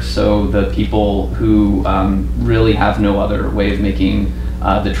riders, so the people who really have no other way of making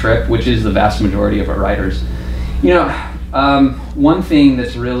the trip, which is the vast majority of our riders. One thing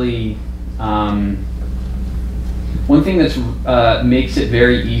that's really makes it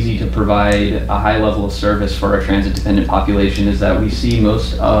very easy to provide a high level of service for our transit-dependent population is that we see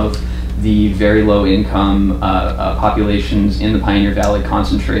most of the very low income populations in the Pioneer Valley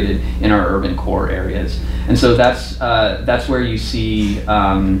concentrated in our urban core areas. And so that's where you see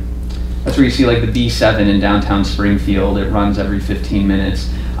like the B7 in downtown Springfield. It runs every 15 minutes.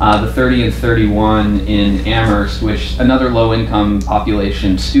 the 30 and 31 in Amherst, which another low-income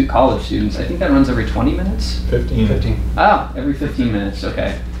population, college students. I think that runs every 20 minutes? 15. Oh, every 15 minutes,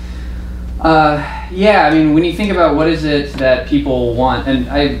 okay. Yeah, I mean, when you think about what is it that people want,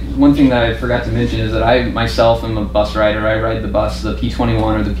 and one thing that I forgot to mention is that I myself am a bus rider. I ride the bus, the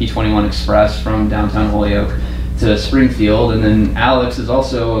P21 or the P21 Express from downtown Holyoke to Springfield, and then Alex is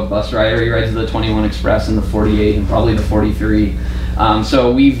also a bus rider. He rides the 21 Express and the 48 and probably the 43.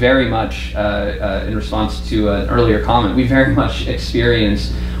 So we very much, in response to an earlier comment, we very much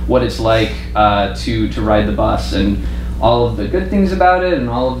experience what it's like to ride the bus and all of the good things about it and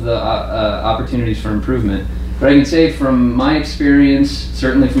all of the opportunities for improvement. But I can say from my experience,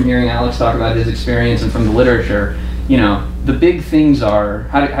 certainly from hearing Alex talk about his experience and from the literature, you know, the big things are,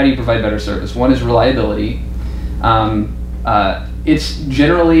 how do you provide better service? One is reliability.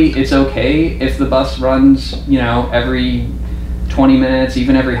 It's okay if the bus runs, you know, every 20 minutes,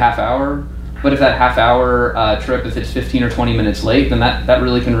 even every half hour. But if that half hour trip, if it's 15 or 20 minutes late, then that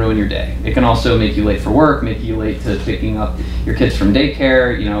really can ruin your day. It can also make you late for work, make you late to picking up your kids from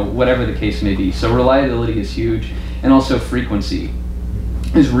daycare, you know, whatever the case may be. So reliability is huge, and also frequency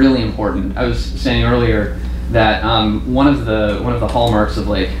is really important. I was saying earlier that one of the hallmarks of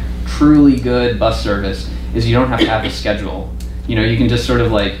like truly good bus service is you don't have to have a schedule. You know, you can just sort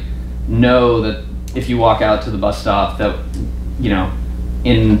of like know that if you walk out to the bus stop that, you know,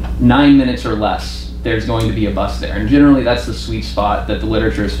 in 9 minutes or less, there's going to be a bus there. And generally that's the sweet spot that the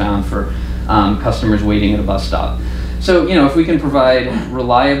literature has found for customers waiting at a bus stop. So, you know, if we can provide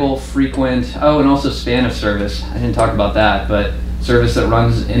reliable, frequent, and also span of service, I didn't talk about that, but service that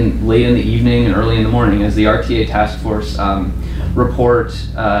runs late in the evening and early in the morning, as the RTA task force report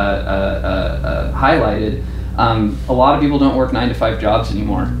highlighted, a lot of people don't work 9 to 5 jobs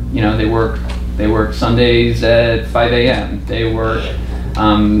anymore. You know, they work Sundays at 5 a.m. They work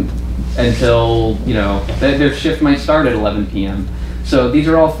until, you know, their shift might start at 11 p.m. So these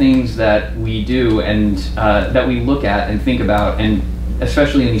are all things that we do and that we look at and think about, and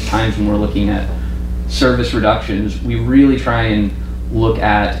especially in these times when we're looking at service reductions, we really try and look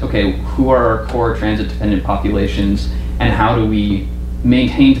at, okay, who are our core transit dependent populations and how do we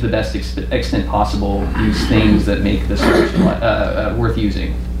maintain to the best extent possible these things that make the service worth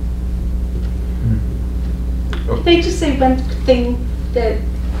using. Can I just say one thing, that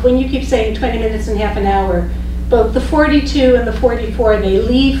when you keep saying 20 minutes and half an hour, both the 42 and the 44, they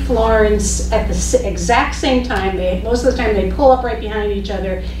leave Florence at the exact same time. Most of the time they pull up right behind each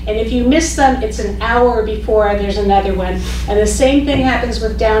other, and if you miss them, it's an hour before there's another one. And the same thing happens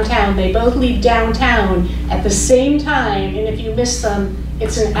with downtown. They both leave downtown at the same time, and if you miss them,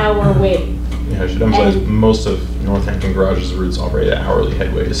 it's an hour wait. Yeah, I should emphasize most of Northampton Garage's routes operate at hourly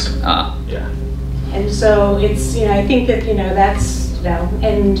headways. Yeah. And so it's, you know, I think that, you know, that's, you know,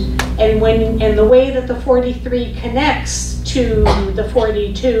 and the way that the 43 connects to the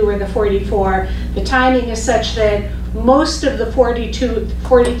 42 or the 44, the timing is such that most of the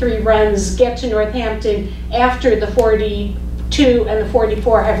 43 runs get to Northampton after the 42 and the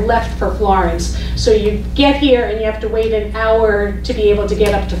 44 have left for Florence. So you get here and you have to wait an hour to be able to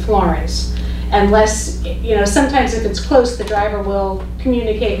get up to Florence. Unless, you know, sometimes if it's close, the driver will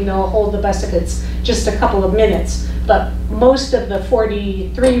communicate and they'll hold the bus if it's just a couple of minutes. But most of the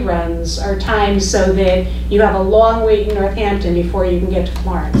 43 runs are timed so that you have a long wait in Northampton before you can get to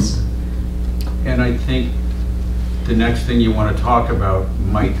Florence. And I think the next thing you want to talk about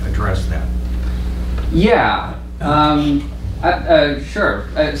might address that. Yeah, sure.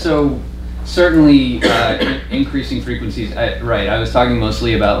 So certainly increasing frequencies, right, I was talking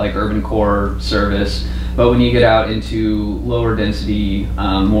mostly about like urban core service, but when you get out into lower density,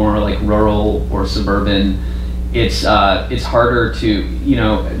 more like rural or suburban, it's harder to, you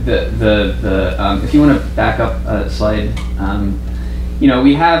know, if you want to back up a slide, you know,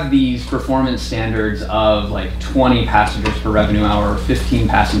 we have these performance standards of like 20 passengers per revenue hour, 15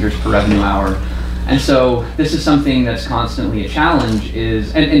 passengers per revenue hour. And so this is something that's constantly a challenge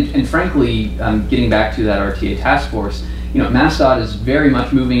is, and frankly, getting back to that RTA task force, you know, MassDOT is very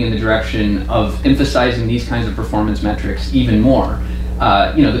much moving in the direction of emphasizing these kinds of performance metrics even more.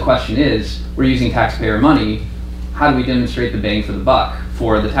 You know, the question is, we're using taxpayer money, how do we demonstrate the bang for the buck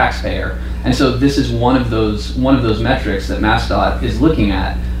for the taxpayer? And so this is one of those metrics that MassDOT is looking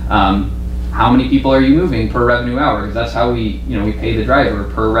at. How many people are you moving per revenue hour? Because that's how we, you know, we pay the driver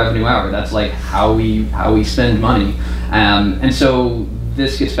per revenue hour. That's like how we spend money. And so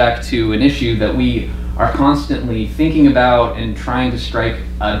this gets back to an issue that we are constantly thinking about and trying to strike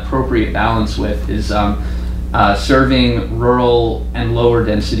an appropriate balance with is serving rural and lower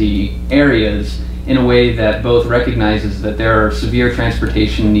density areas in a way that both recognizes that there are severe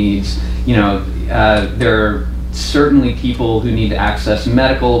transportation needs. There are certainly people who need to access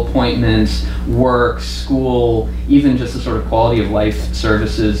medical appointments, work, school, even just the sort of quality of life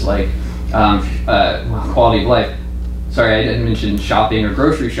services like quality of life. Sorry, I didn't mention shopping or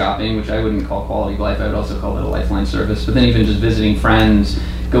grocery shopping, which I wouldn't call quality of life. I would also call it a lifeline service. But then even just visiting friends,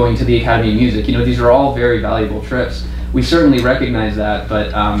 going to the Academy of Music, these are all very valuable trips. We certainly recognize that,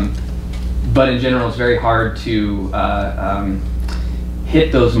 but in general, it's very hard to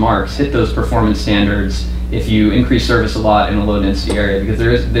hit those marks, hit those performance standards if you increase service a lot in a low density area, because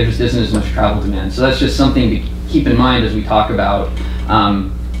there just isn't as much travel demand. So that's just something to keep in mind as we talk about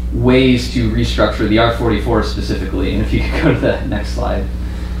ways to restructure the R44 specifically. And if you could go to the next slide.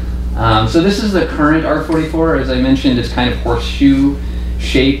 So this is the current R44. As I mentioned, it's kind of horseshoe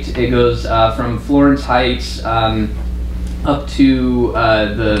shaped. It goes from Florence Heights up to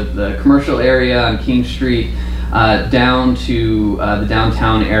the commercial area on King Street, down to the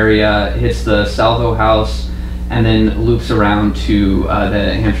downtown area, hits the Salvo House, and then loops around to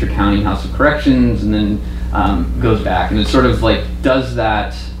the Hampshire County House of Corrections, and then goes back. And it sort of like does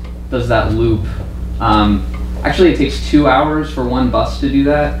that loop. Actually, it takes 2 hours for one bus to do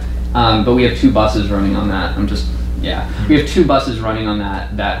that, but we have 2 buses running on that. We have 2 buses running on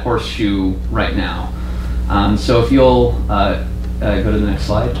that horseshoe right now. So if you'll go to the next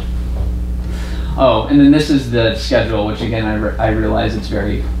slide. Oh, and then this is the schedule, which again, I realize it's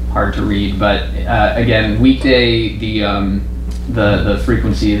very hard to read, but again, weekday, the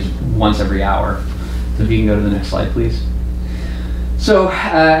frequency is once every hour. So if you can go to the next slide, please. So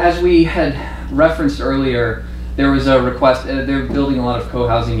as we had referenced earlier, there was a request, they're building a lot of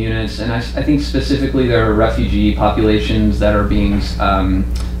co-housing units, and I think specifically there are refugee populations that are being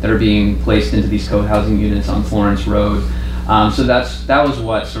placed into these co-housing units on Florence Road. So that was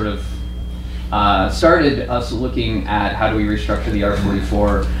what sort of started us looking at how do we restructure the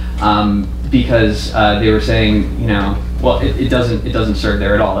R44, because they were saying, well, it doesn't serve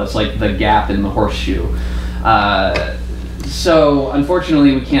there at all. It's like the gap in the horseshoe. So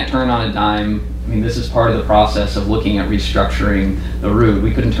unfortunately, we can't turn on a dime. I mean, this is part of the process of looking at restructuring the route.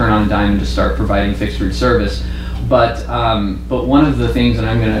 We couldn't turn on a dime and just start providing fixed route service. But one of the things, and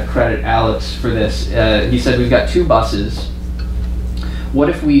I'm going to credit Alex for this, he said we've got 2 buses. What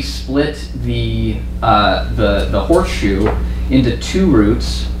if we split the horseshoe into 2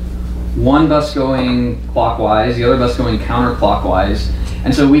 routes, one bus going clockwise, the other bus going counterclockwise,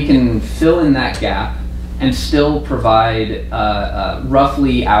 and so we can fill in that gap and still provide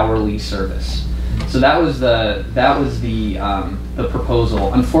roughly hourly service. So that was the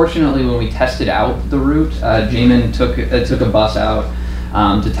proposal. Unfortunately, when we tested out the route, Jamin took a bus out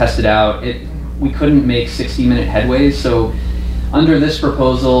to test it out. We couldn't make 60-minute headways. So under this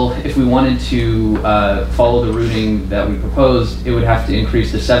proposal, if we wanted to follow the routing that we proposed, it would have to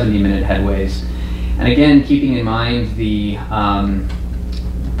increase to 70-minute headways. And again, keeping in mind the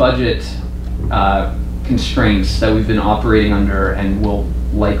budget constraints that we've been operating under and will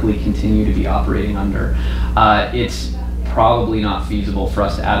likely continue to be operating under, it's probably not feasible for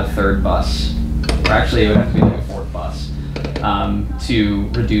us to add a 3rd bus, or actually it would have to be like a 4th bus, to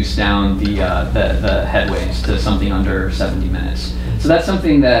reduce down the headways to something under 70 minutes. So that's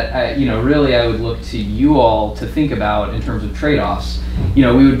something that really I would look to you all to think about in terms of trade-offs. We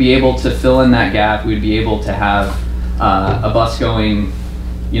would be able to fill in that gap. We would be able to have a bus going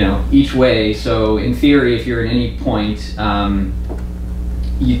each way. So in theory, if you're at any point,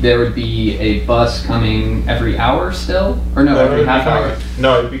 there would be a bus coming every hour still? Or no, every half hour?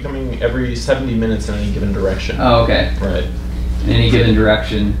 No, it'd be coming every 70 minutes in any given direction. Oh, okay. Right. In any given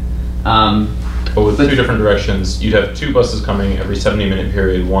direction. But with 2 different directions, you'd have 2 buses coming every 70-minute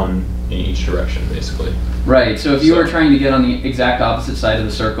period, 1 in each direction, basically. Right, so if you were trying to get on the exact opposite side of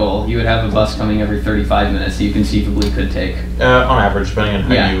the circle, you would have a bus coming every 35 minutes that you conceivably could take. On average, depending on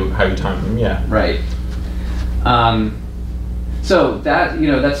how you time them, yeah. Right. So that,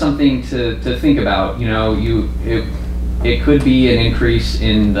 that's something to think about. It could be an increase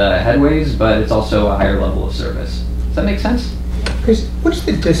in the headways, but it's also a higher level of service. Does that make sense? Chris, what's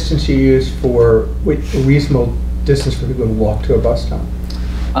the distance you use for a reasonable distance for people to walk to a bus stop?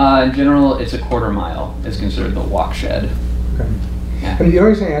 In general, it's a 1/4 mile is considered the walk shed. Okay. Yeah. I mean, the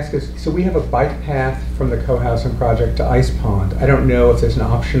only reason I ask is, so we have a bike path from the co-housing project to Ice Pond. I don't know if there's an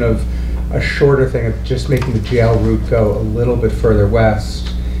option of a shorter thing of just making the jail route go a little bit further west.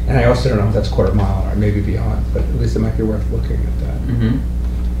 And I also don't know if that's 1/4 mile or maybe beyond, but at least it might be worth looking at that. Mm-hmm.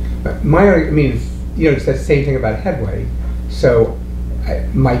 But it's that same thing about headway. So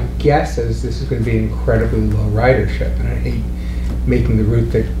my guess is this is going to be incredibly low ridership, and I hate making the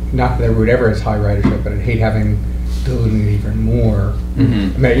route that, not that the route ever has high ridership, but I'd hate having diluting it even more.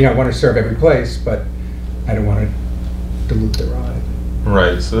 Mm-hmm. I mean, I want to serve every place, but I don't want to dilute the ride.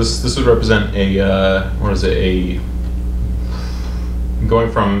 Right. So this would represent a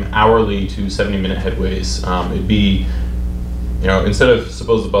going from hourly to 70-minute headways. It'd be, instead of,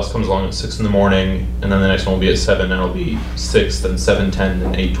 suppose the bus comes along at 6 in the morning, and then the next one will be at 7, and it'll be 6, then 7:10,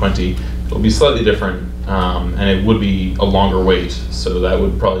 then 8:20. It'll be slightly different, and it would be a longer wait, so that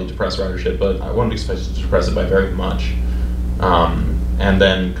would probably depress ridership, but I wouldn't expect it to depress it by very much. And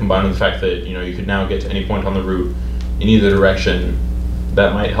then combined with the fact that, you could now get to any point on the route in either direction,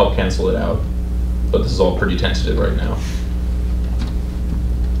 that might help cancel it out. But this is all pretty tentative right now.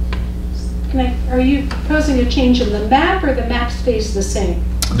 Are you proposing a change in the map, or the map stays the same?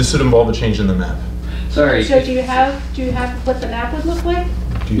 This would involve a change in the map. Sorry. So do you have what the map would look like?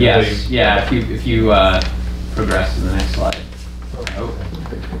 Yes, yeah, if you progress to the next slide. Oh.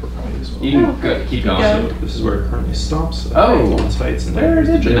 You can go, keep going. So this is where it currently stops. Oh, sites and where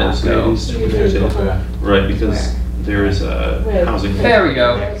did the map go? Right, because there is a housing. There we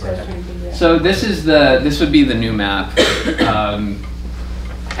go. So this would be the new map.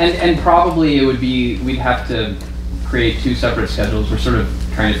 And probably it would be, we'd have to create 2 separate schedules. We're sort of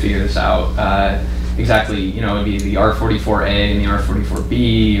trying to figure this out. Exactly, it would be the R44A and the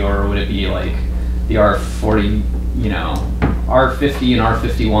R44B, or would it be like the R40, R50 and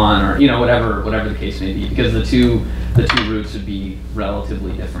R51, or whatever the case may be, because the two routes would be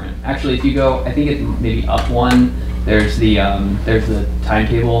relatively different. Actually, if you go, I think it maybe up one, there's the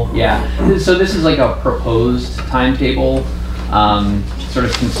timetable. Yeah, so this is like a proposed timetable. Sort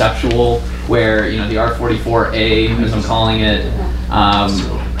of conceptual, where the R44A, as I'm calling it,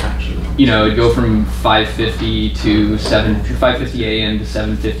 it'd go from 5:50 to 5:50 a.m. to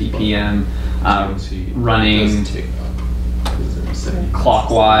 7:50 p.m. Running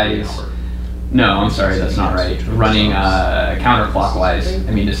clockwise. No, I'm sorry, that's not right. Running counterclockwise,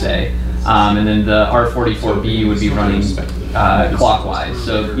 I mean to say. And then the R44B would be running clockwise.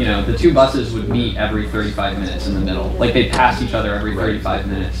 So, the 2 buses would meet every 35 minutes in the middle. Like, they'd pass each other every 35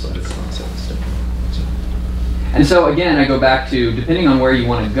 minutes. And so, again, I go back to, depending on where you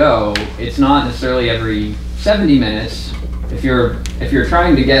want to go, it's not necessarily every 70 minutes. If you're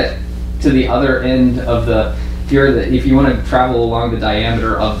trying to get to the other end of if you want to travel along the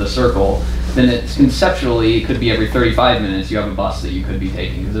diameter of the circle, then it's conceptually, it could be every 35 minutes you have a bus that you could be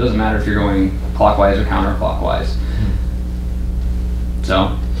taking, because it doesn't matter if you're going clockwise or counterclockwise.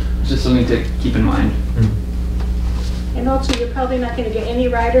 So, it's just something to keep in mind. And also, you're probably not going to get any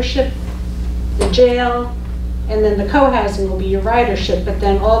ridership. The jail and then the co-housing will be your ridership, but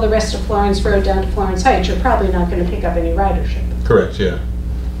then all the rest of Florence Road down to Florence Heights, you're probably not going to pick up any ridership. Correct, yeah.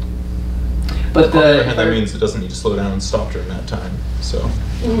 But that means it doesn't need to slow down and stop during that time. So,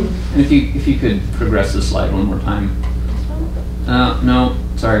 and if you could progress the slide one more time. No,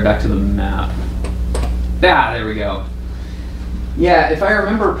 sorry, back to the map. There we go. Yeah, if I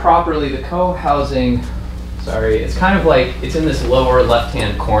remember properly, the co-housing, sorry, it's kind of like, it's in this lower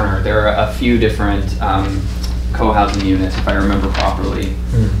left-hand corner. There are a few different co-housing units, if I remember properly.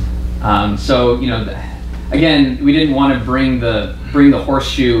 So, again, we didn't want to bring the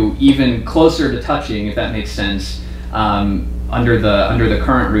horseshoe even closer to touching, if that makes sense. Under the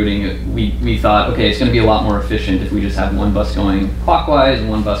current routing, we thought, okay, it's going to be a lot more efficient if we just have 1 bus going clockwise and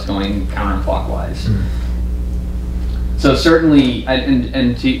 1 bus going counterclockwise. So certainly,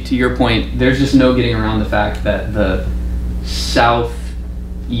 and to your point, there's just no getting around the fact that the southwest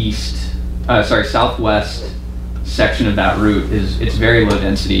section of that route it's very low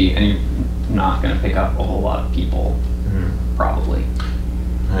density, and you're not going to pick up a whole lot of people, probably.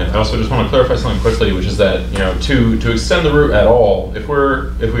 I also just want to clarify something quickly, which is that to extend the route at all, if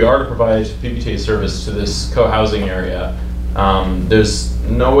we are to provide PBTA service to this co-housing area, there's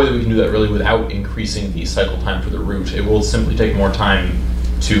no way that we can do that really without increasing the cycle time for the route. It will simply take more time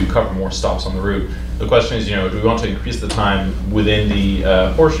to cover more stops on the route. The question is, do we want to increase the time within the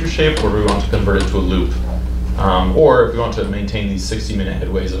horseshoe shape, or do we want to convert it to a loop? Or if we want to maintain these 60-minute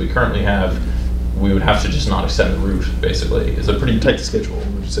headways that we currently have, we would have to just not extend the route, basically. It's a pretty tight schedule,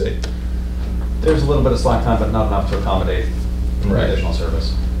 would you say? There's a little bit of slack time, but not enough to accommodate additional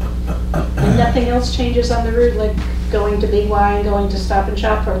service. And nothing else changes on the route, like going to Big Y and going to Stop and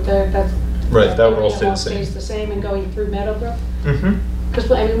Shop, or that would all stay the same. Stays the same, and going through Meadowbrook? Mm-hmm. Because,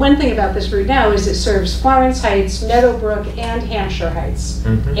 one thing about this route now is it serves Florence Heights, Meadowbrook, and Hampshire Heights,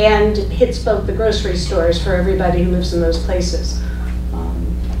 and hits both the grocery stores for everybody who lives in those places.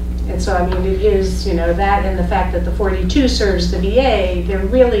 And so, it is, that and the fact that the 42 serves the VA, they're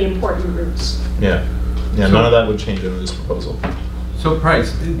really important routes. Yeah, none of that would change under this proposal. So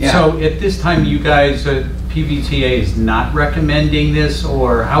Price, Yeah. so at this time, you guys, PVTA is not recommending this,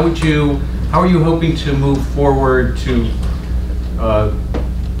 or how are you hoping to move forward to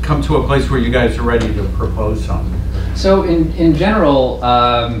come to a place where you guys are ready to propose something? So in general,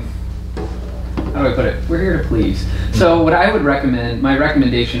 how do I put it? We're here to please. So what I would recommend, my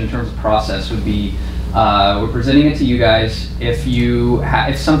recommendation in terms of process would be, we're presenting it to you guys.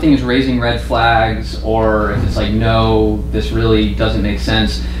 If something is raising red flags, or if it's like, no, this really doesn't make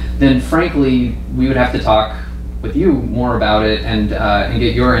sense, then frankly, we would have to talk with you more about it and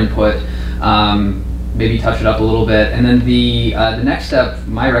get your input. Maybe touch it up a little bit, and then the next step,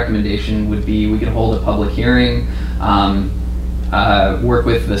 my recommendation would be we could hold a public hearing, work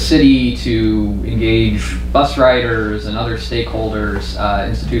with the city to engage bus riders and other stakeholders,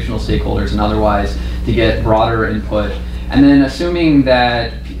 institutional stakeholders and otherwise, to get broader input. And then assuming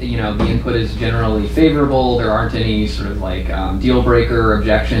that the input is generally favorable, there aren't any sort of like deal breaker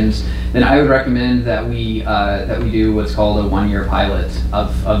objections, then I would recommend that we do what's called a 1-year pilot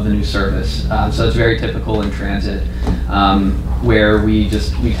of the new service. So it's very typical in transit, where we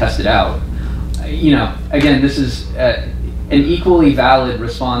test it out. Again, this is an equally valid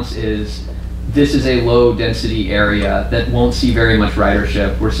response is, this is a low density area that won't see very much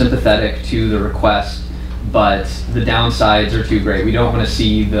ridership. We're sympathetic to the request, but the downsides are too great. We don't want to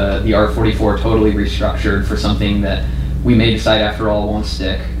see the R44 totally restructured for something that we may decide after all won't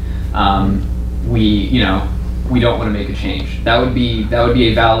stick. We don't want to make a change. That would be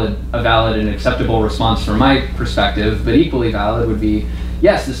a valid and acceptable response from my perspective. But equally valid would be,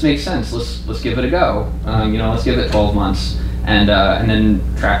 yes, this makes sense. Let's give it a go. Let's give it 12 months and then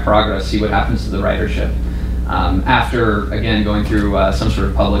track progress, see what happens to the ridership. After again going through some sort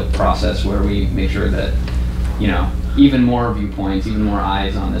of public process where we make sure that even more viewpoints, even more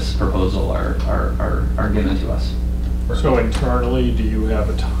eyes on this proposal are given to us. So internally, do you have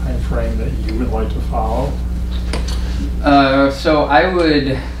a time frame that you would like to follow? So I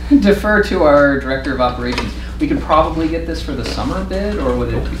would defer to our director of operations. We could probably get this for the summer bid, or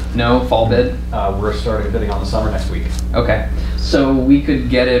would it be, no, fall bid? We're starting bidding on the summer next week. Okay, so we could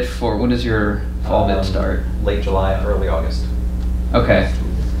get it for, when does your fall bid start? Late July, early August. Okay.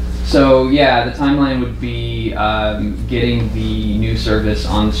 So yeah, the timeline would be getting the new service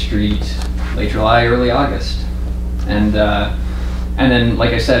on the street late July, early August. And then,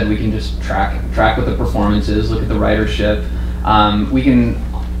 like I said, we can just track what the performance is, look at the ridership. We can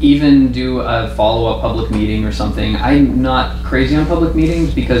even do a follow-up public meeting or something. I'm not crazy on public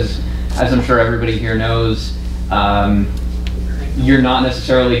meetings because, as I'm sure everybody here knows, you're not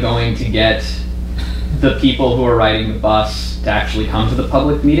necessarily going to get the people who are riding the bus to actually come to the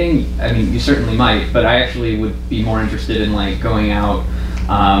public meeting. I mean, you certainly might, but I actually would be more interested in like going out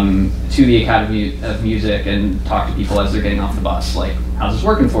to the Academy of Music and talk to people as they're getting off the bus. Like, how's this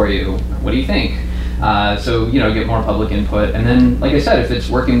working for you? What do you think? So, get more public input. And then, like I said, if it's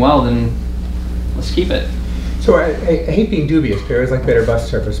working well, then let's keep it. So I hate being dubious, but I always like better bus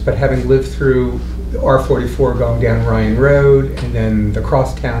service, but having lived through the R44 going down Ryan Road and then the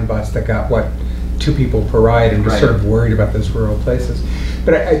crosstown bus that got, 2 people per ride, and just sort of worried about those rural places.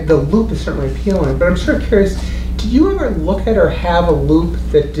 But the loop is certainly appealing, but I'm sort of curious, did you ever look at or have a loop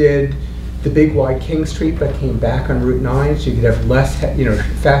that did the big wide King Street but came back on Route 9 so you could have less,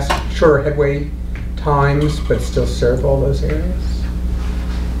 fast, shorter headway times but still serve all those areas?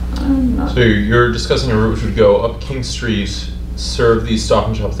 So you're discussing a route which would go up King Street, serve the Stop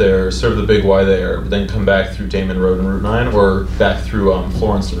and Shop there, serve the Big Y there, but then come back through Damon Road and Route 9, or back through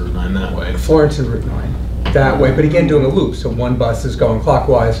Florence and Route 9 that way? Florence and Route 9 that way, but again doing a loop, so one bus is going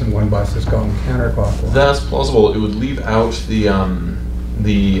clockwise and one bus is going counterclockwise. That's plausible. It would leave out the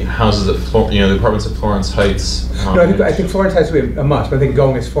houses at the apartments at Florence Heights. No, I think Florence has to be a must, but I think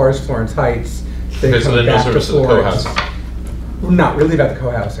going as far as Florence Heights, then okay, so then no service to the co-housing. Not really about the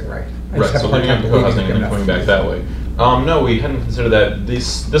co-housing, right? Right, so leaving out the co-housing and then coming back that way. No, we hadn't considered that.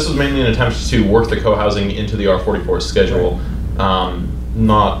 This was mainly an attempt to work the co-housing into the R44 schedule,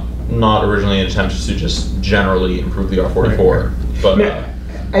 not originally an attempt to just generally improve the R44. Right. But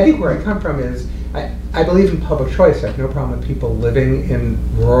I think where I come from is I believe in public choice. I have no problem with people living in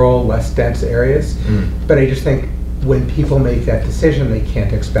rural, less dense areas, but I just think when people make that decision, they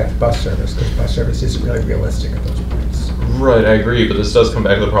can't expect bus service because bus service isn't really realistic at those points. Right, I agree, but this does come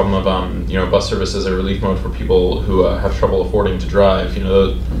back to the problem of bus service as a relief mode for people who have trouble affording to drive.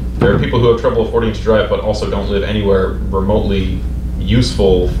 There are people who have trouble affording to drive, but also don't live anywhere remotely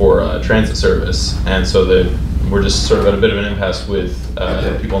useful for transit service, and so we're just sort of at a bit of an impasse with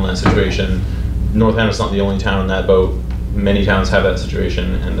people in that situation. Northampton's not the only town in that boat. Many towns have that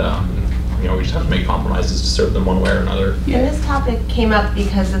situation, and we just have to make compromises to serve them one way or another. And this topic came up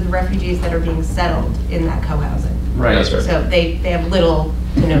because of the refugees that are being settled in that co-housing. Right. That's right. So they have little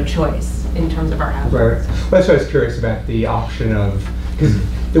to no choice in terms of our housing. Right. Well, that's why I was curious about the option of, because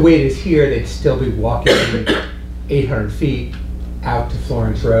the way it is here, they'd still be walking 800 feet out to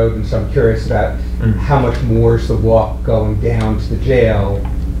Florence Road, and so I'm curious about how much more is the walk going down to the jail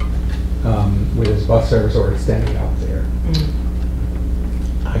with this bus service or extending out there.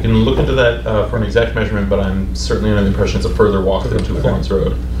 I can look into that for an exact measurement, but I'm certainly under the impression it's a further walk than to Florence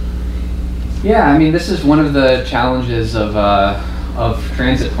Road. Yeah, I mean, this is one of the challenges of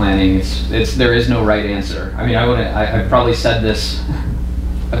transit planning. There is no right answer. I mean, I've probably said this.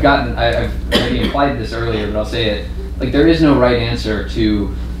 I've maybe implied this earlier, but I'll say it. Like, there is no right answer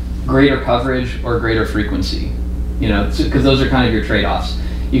to greater coverage or greater frequency. Because those are kind of your trade-offs.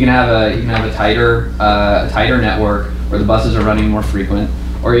 You can have a tighter network where the buses are running more frequent,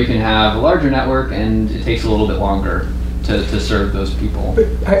 or you can have a larger network and it takes a little bit longer to serve those people.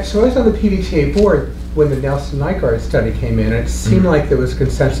 But so I was on the PVTA board when the Nelson Nygaard study came in, and it seemed like there was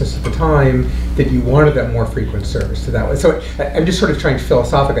consensus at the time that you wanted that more frequent service to that way. So I'm just sort of trying to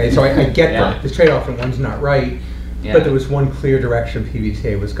philosophically, so I get the trade-off and one's not right, but there was one clear direction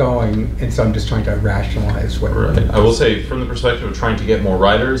PVTA was going, and so I'm just trying to rationalize what. Right. I will say, from the perspective of trying to get more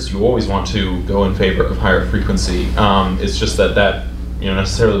riders, you always want to go in favor of higher frequency. It's just that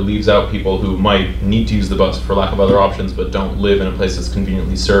necessarily leaves out people who might need to use the bus for lack of other options, but don't live in a place that's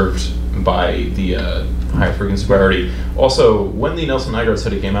conveniently served by the higher frequency priority. Also, when the Nelson Nygaard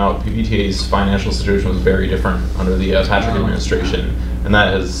study came out, PVTA's financial situation was very different under the Patrick administration, and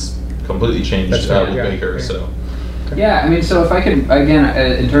that has completely changed with Baker. So. Yeah, I mean, so if I could, again,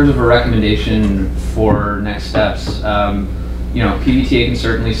 in terms of a recommendation for next steps, PVTA can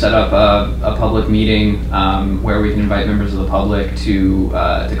certainly set up a public meeting where we can invite members of the public to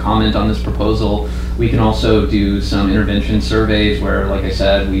comment on this proposal. We can also do some intervention surveys where, like I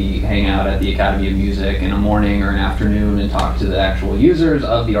said, we hang out at the Academy of Music in a morning or an afternoon and talk to the actual users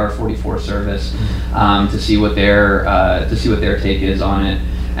of the R44 service to see what their take is on it.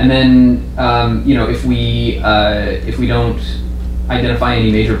 And then, if we don't identify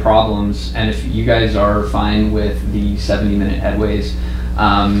any major problems, and if you guys are fine with the 70-minute headways,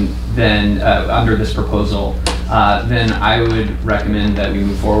 then under this proposal, then I would recommend that we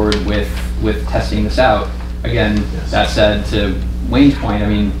move forward with testing this out. Again, that said, to Wayne's point, I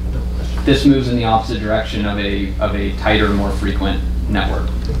mean, this moves in the opposite direction of a tighter, more frequent network.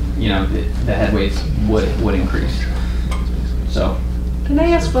 The headways would increase. So. Can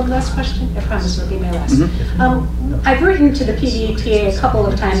I ask one last question? I promise it'll be my last. I've written to the PVTA a couple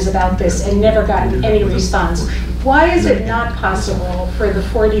of times about this and never gotten any response. Why is it not possible for the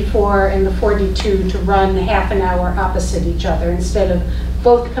 44 and the 42 to run half an hour opposite each other instead of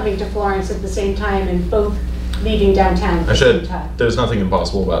both coming to Florence at the same time and both leaving downtown at the same time? There's nothing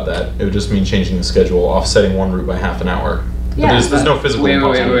impossible about that. It would just mean changing the schedule, offsetting one route by half an hour. Yeah, there's no physical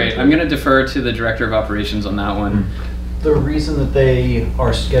impossibility. Wait. I'm going to defer to the Director of Operations on that one. The reason that they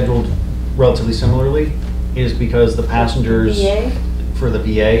are scheduled relatively similarly is because the passengers for the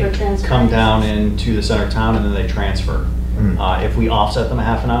VA come down into the center of town and then they transfer. If we offset them a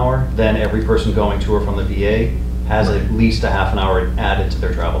half an hour, then every person going to or from the VA has at least a half an hour added to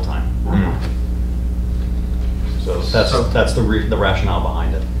their travel time. So that's the rationale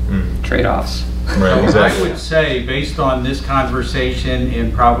behind it. Trade-offs. Right, exactly. I would say, based on this conversation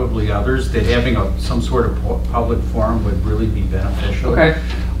and probably others, that having some sort of public forum would really be beneficial. Okay.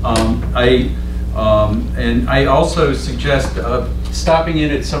 And I also suggest stopping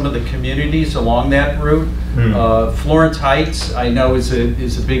in at some of the communities along that route. Florence Heights, I know, is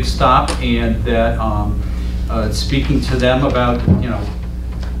a big stop, and that speaking to them about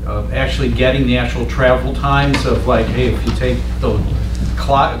actually getting the actual travel times of, like, hey, if you take the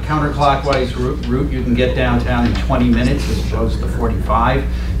counterclockwise route, you can get downtown in 20 minutes as opposed to 45.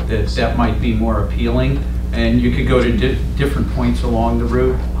 That might be more appealing, and you could go to different points along the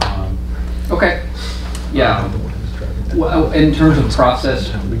route. Okay. Yeah. Well, in terms of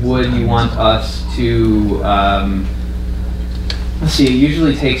process, would you want us to? Let's see. It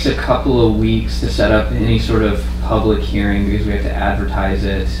usually takes a couple of weeks to set up any sort of public hearing because we have to advertise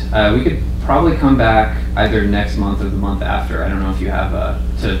it. We could probably come back either next month or the month after. I don't know if you have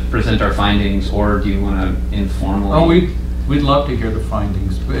to present our findings, or do you want to informally? Oh, we'd love to hear the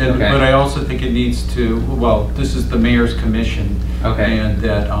findings, but I also think it needs to. Well, this is the mayor's commission, and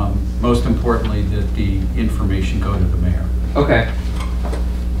that most importantly that the information go to the mayor. Okay.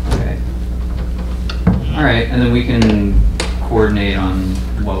 All right, and then we can coordinate on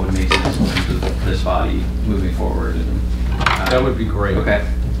what would make sense to this body moving forward. And, that would be great. Okay.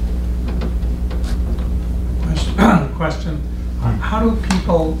 question. How do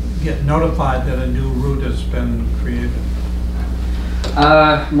people get notified that a new route has been created?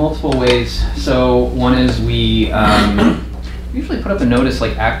 Multiple ways. So one is we usually put up a notice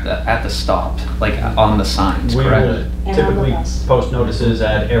like at the stop, like on the signs, We correct? will And on the typically bus. post notices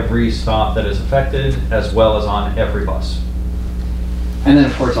at every stop that is affected, as well as on every bus. And then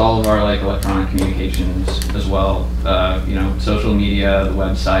of course all of our like electronic communications as well. You know, social media, the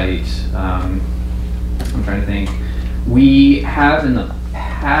website. I'm trying to think. We have in the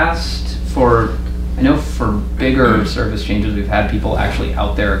past I know for bigger service changes, we've had people actually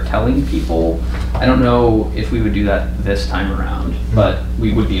out there telling people. I don't know if we would do that this time around, but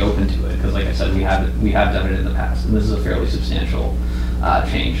we would be open to it because, like I said, we have done it in the past, and this is a fairly substantial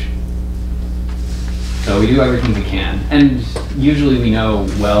change. So we do everything we can, and usually we know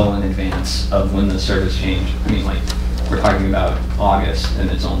well in advance of when the service change. I mean, like we're talking about August,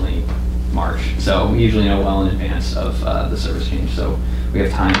 and it's only March, so we usually know well in advance of the service change. So we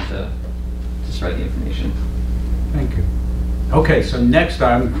have time to spread the information. Thank you. Okay, so next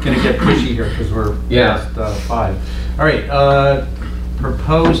I'm going to get pushy here because we're past 5. All right,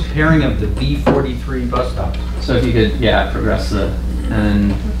 proposed pairing of the B43 bus stops. So if you could, progress the,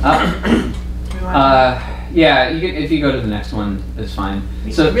 and if you go to the next one, it's fine.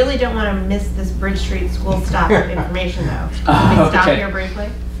 We So really don't want to miss this Bridge Street school stop information though. Can we stop Okay. here briefly?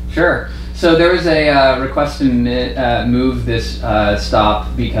 Sure. So there was a request to move this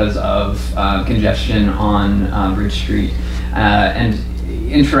stop because of congestion on Bridge Street. And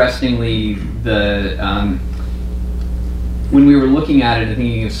interestingly, when we were looking at it and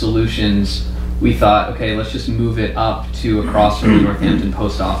thinking of solutions, we thought, okay, let's just move it up to across from the Northampton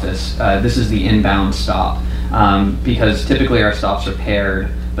Post Office. This is the inbound stop because typically our stops are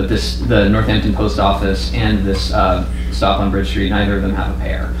paired, but the Northampton Post Office and this stop on Bridge Street, neither of them have a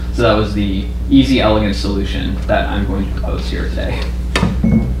pair. So that was the easy, elegant solution that I'm going to propose here today.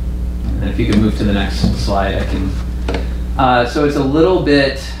 And if you could move to the next slide, I can. So it's a little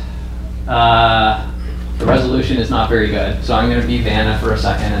bit, the resolution is not very good. So I'm going to be Vanna for a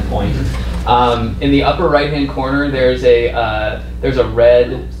second and point. In the upper right-hand corner, there's a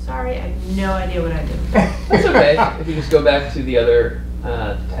red. Sorry, I have no idea what I did. That's okay. If you just go back to the other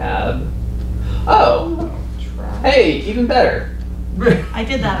tab. Oh, hey, even better. I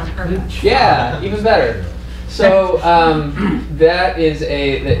did that on purpose. Yeah, even better. So that is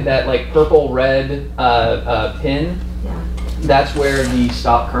that like purple red pin. Yeah. That's where the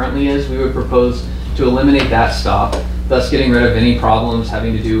stop currently is. We would propose to eliminate that stop, thus getting rid of any problems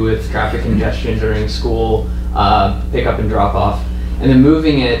having to do with traffic congestion during school pickup and drop off, and then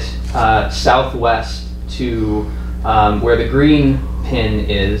moving it southwest to where the green pin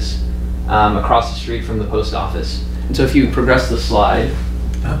is, across the street from the post office. And so if you progress the slide.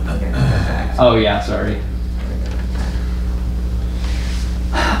 Oh yeah, sorry.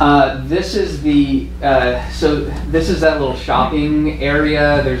 This is the, so this is that little shopping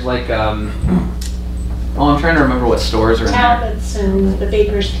area. There's like, I'm trying to remember what stores are in there. Talbots and the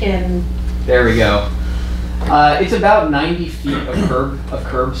Baker's Tin. There we go. It's about 90 feet of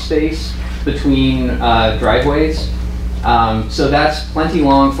curb space between driveways. So that's plenty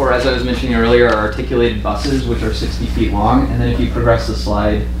long for, as I was mentioning earlier, our articulated buses, which are 60 feet long. And then if you progress the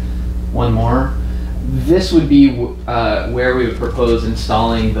slide one more, this would be where we would propose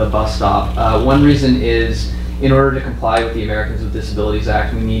installing the bus stop. One reason is, in order to comply with the Americans with Disabilities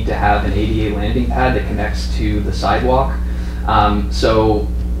Act, we need to have an ADA landing pad that connects to the sidewalk. So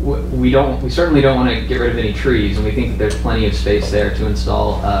we certainly don't want to get rid of any trees, and we think that there's plenty of space there to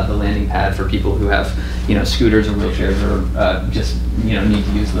install the landing pad for people who have, scooters or wheelchairs or just, need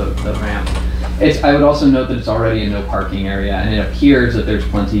to use the ramp. I would also note that it's already a no parking area, and it appears that there's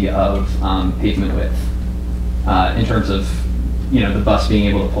plenty of pavement width in terms of, the bus being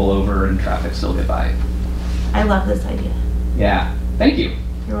able to pull over and traffic still get by. I love this idea. Yeah, thank you.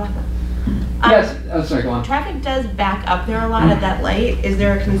 You're welcome. Yes, oh, sorry, go on. Traffic does back up there a lot at that light. Is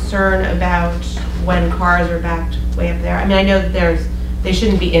there a concern about when cars are backed way up there? I mean, I know that they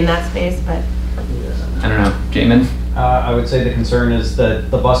shouldn't be in that space, but. I don't know, Jamin? I would say the concern is that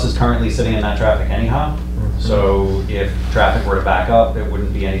the bus is currently sitting in that traffic anyhow. So if traffic were to back up, it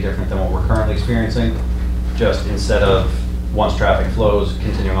wouldn't be any different than what we're currently experiencing. Just instead of, once traffic flows,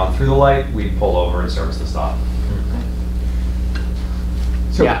 continuing on through the light, we'd pull over and service the stop.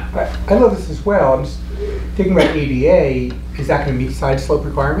 So I love this as well. I'm just thinking about ADA. Is that going to meet side slope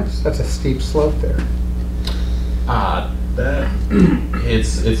requirements? That's a steep slope there.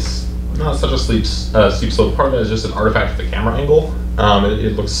 It's not such a steep slope. Part of that is just an artifact of the camera angle.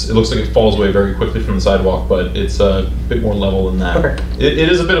 It looks like it falls away very quickly from the sidewalk, but it's a bit more level than that. Okay. It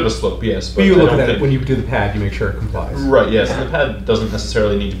is a bit of a slope, yes. But you look at it when you do the pad, you make sure it complies. Right, yes, and the pad doesn't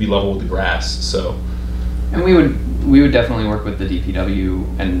necessarily need to be level with the grass, so. And we would definitely work with the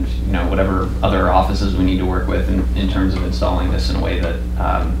DPW and, you know, whatever other offices we need to work with in terms of installing this in a way that,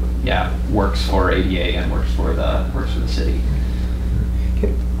 yeah, works for ADA and works for the city.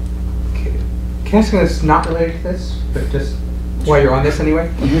 Can I ask you that's not related to this, but just while you're on this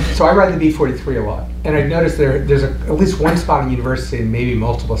anyway? So I ride the B43 a lot, and I've noticed there's at least one spot in University and maybe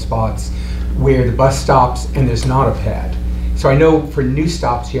multiple spots where the bus stops and there's not a pad. So I know for new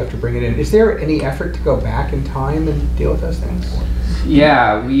stops you have to bring it in. Is there any effort to go back in time and deal with those things?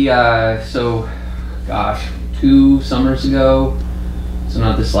 Yeah, we, so, gosh, 2 summers ago, so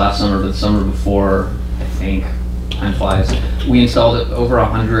not this last summer, but the summer before, I think, time flies, we installed over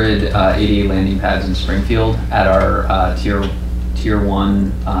 100 ADA landing pads in Springfield at our tier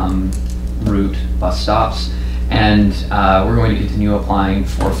 1 route bus stops. And we're going to continue applying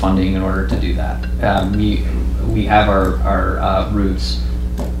for funding in order to do that. We have our routes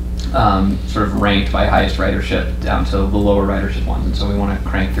sort of ranked by highest ridership down to the lower ridership ones, and so we want to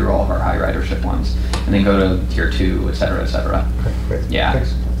crank through all of our high ridership ones, and then go to tier 2, et cetera, et cetera. Okay, great. Yeah.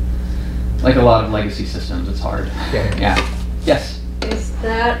 Thanks. Like a lot of legacy systems, it's hard. Yeah. Yes. Is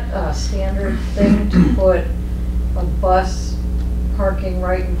that a standard thing to put a bus parking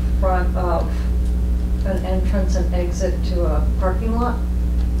right in front of an entrance and exit to a parking lot?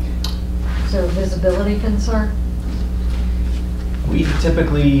 Is there a visibility concern? We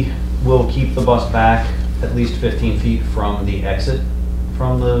typically will keep the bus back at least 15 feet from the exit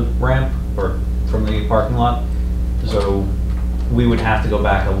from the ramp or from the parking lot. So we would have to go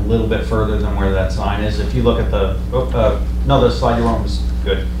back a little bit further than where that sign is. If you look at the, no, the slide you're on was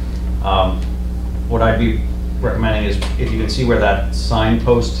good. What I'd be recommending is if you can see where that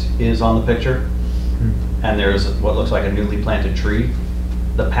signpost is on the picture, and there's what looks like a newly planted tree,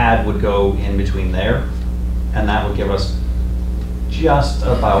 the pad would go in between there, and that would give us just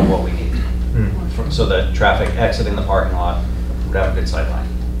about what we need. So that traffic exiting the parking lot would have a good sight line.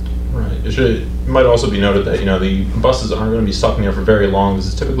 Right. It might also be noted that, you know, the buses aren't going to be stopping there for very long,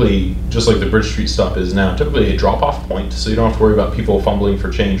 because it's typically, just like the Bridge Street stop is now, typically a drop-off point, so you don't have to worry about people fumbling for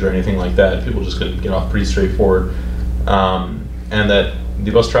change or anything like that. People just going to get off pretty straightforward. And that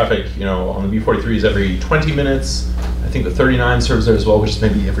the bus traffic, you know, on the B43 is every 20 minutes. I think the 39 serves there as well, which is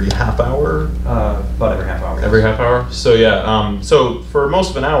maybe every half hour. About every half hour. Yes. Every half hour. So yeah. So for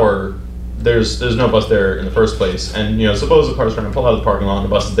most of an hour, there's no bus there in the first place. And you know, suppose the car's trying to pull out of the parking lot and the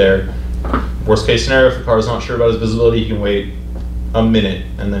bus is there. Worst case scenario, if the car's not sure about his visibility, he can wait a minute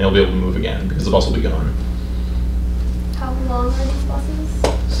and then he'll be able to move again because the bus will be gone. How long are these buses?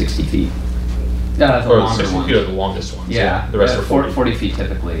 60 feet. Yeah, the or longer 60 ones. feet are the longest ones. Yeah, The rest are 40 feet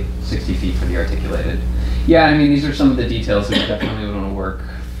typically, 60 feet for the articulated. Yeah, I mean, these are some of the details that we definitely want to work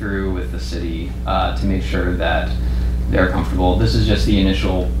through with the city to make sure that they're comfortable. This is just the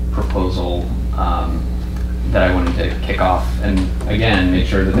initial proposal that I wanted to kick off, and again, make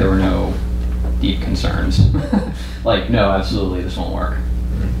sure that there were no deep concerns. Like, no, absolutely, this won't work.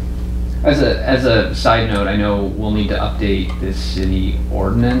 As a side note, I know we'll need to update this city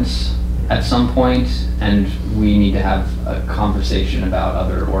ordinance at some point, and we need to have a conversation about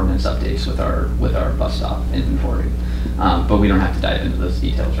other ordinance updates with our bus stop inventory. But we don't have to dive into those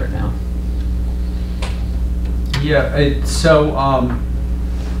details right now. Yeah, a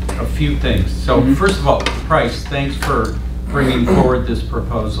few things. So first of all, price, thanks for bringing forward this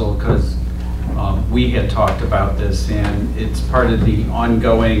proposal, because we had talked about this, and it's part of the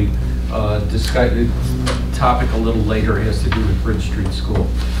ongoing topic a little later. It has to do with Bridge Street School.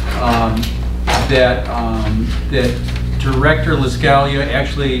 That Director Liscalia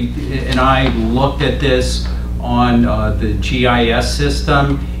actually and I looked at this on the GIS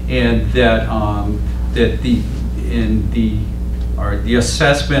system, and that the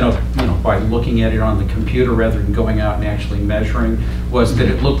assessment of, you know, by looking at it on the computer rather than going out and actually measuring, was that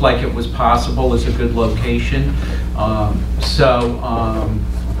it looked like it was possible as a good location. So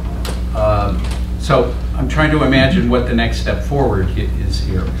I'm trying to imagine what the next step forward is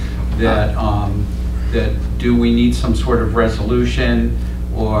here. That do we need some sort of resolution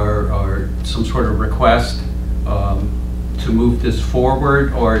or some sort of request to move this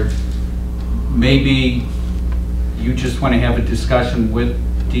forward, or maybe you just want to have a discussion with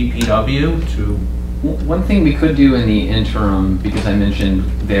DPW to... One thing we could do in the interim, because I mentioned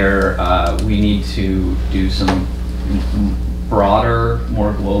there, we need to do some broader,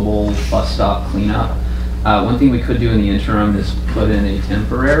 more global bus stop cleanup. One thing we could do in the interim is put in a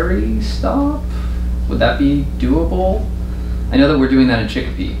temporary stop. Would that be doable? I know that we're doing that in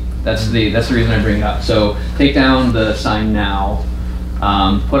Chicopee. That's the reason I bring it up. So take down the sign now,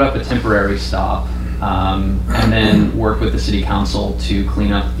 put up a temporary stop, and then work with the city council to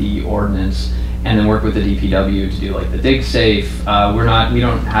clean up the ordinance, and then work with the DPW to do like the dig safe. We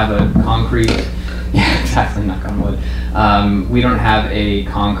don't have a concrete, yeah, exactly, knock on wood. We don't have a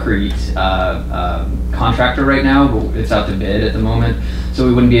concrete contractor right now, but it's out to bid at the moment. So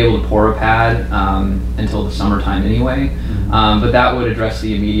we wouldn't be able to pour a pad until the summertime anyway. But that would address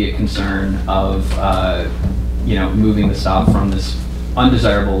the immediate concern of moving the stop from this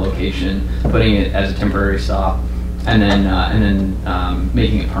undesirable location, putting it as a temporary stop, and then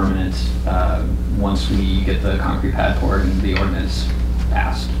making it permanent once we get the concrete pad poured and the ordinance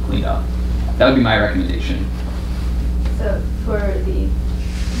passed, cleaned up. That would be my recommendation. So for the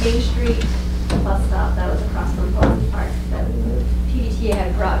Main Street bus stop that was across from Boston Park that we moved, PVTA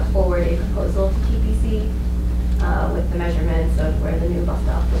had brought forward a proposal to TPC with the measurements of where the new bus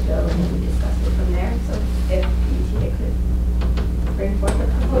stop would go, and then we discussed it from there. So if PVTA could bring forth a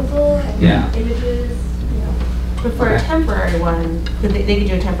proposal and images, But for a temporary one, they could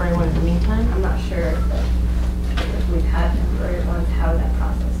do a temporary one in the meantime? I'm not sure if we've had temporary ones, how that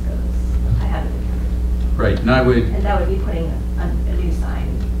process goes. I haven't encountered. Right, and I would... And that would be putting a new sign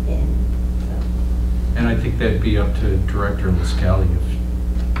in, so. And I think that'd be up to Director Liscali if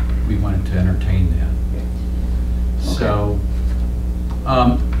we wanted to entertain that. So,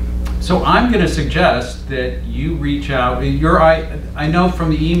 so I'm going to suggest that you reach out. I know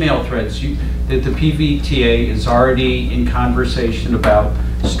from the email threads that the PVTA is already in conversation about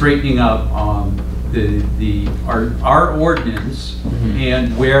straightening up our ordinance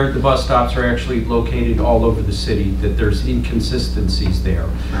and where the bus stops are actually located all over the city. That there's inconsistencies there,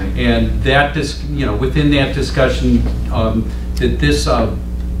 and that within that discussion, that this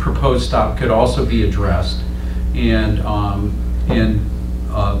proposed stop could also be addressed. And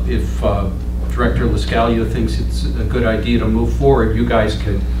if Director Liscalio thinks it's a good idea to move forward, you guys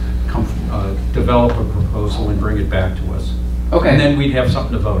could come develop a proposal and bring it back to us. Okay. And then we'd have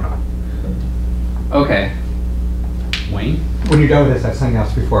something to vote on. Okay. Wayne? When you're done with this, I have something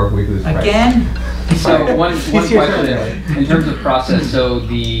else before we lose price. Again? So one question in terms of process. So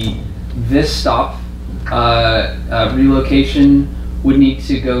this stop relocation would need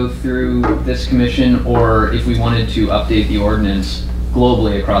to go through this commission, or if we wanted to update the ordinance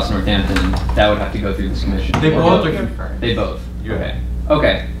globally across Northampton, that would have to go through this commission. They both. They both. Yeah. Okay.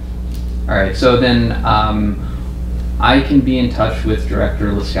 Okay. All right. So then I can be in touch with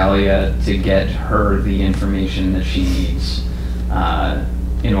Director Liscalia to get her the information that she needs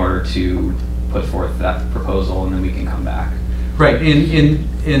in order to put forth that proposal, and then we can come back. Right,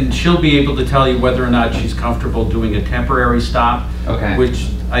 and she'll be able to tell you whether or not she's comfortable doing a temporary stop. Okay. Which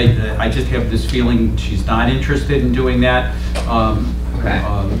I just have this feeling she's not interested in doing that. Okay.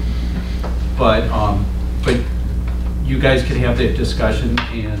 But you guys can have that discussion,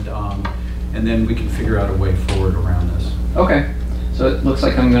 and then we can figure out a way forward around this. Okay. So it looks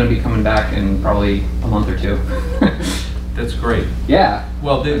like I'm going to be coming back in probably a month or two. That's great. Yeah.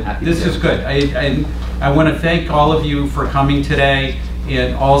 Well, this is good. I want to thank all of you for coming today,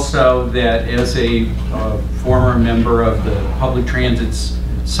 and also that as a former member of the Public Transit's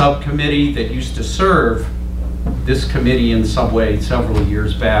subcommittee that used to serve this committee in some way several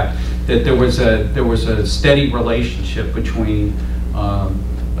years back, that there was a steady relationship between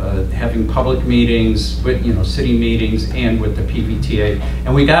having public meetings, with city meetings, and with the PVTA,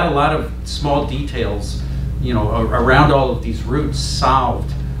 and we got a lot of small details, around all of these routes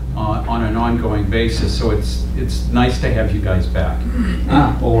solved on an ongoing basis. So it's nice to have you guys back.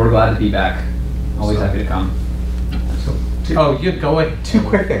 Well, we're glad to be back. Always happy to come. Go ahead. Two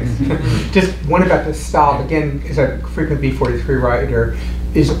quick things. Just one about the stop. Again, as a frequent B43 rider,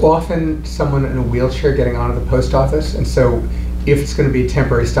 is often someone in a wheelchair getting onto the post office, and so if it's going to be a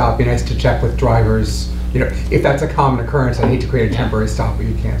temporary stop, it'd be nice to check with drivers. If that's a common occurrence, I hate to create a temporary stop where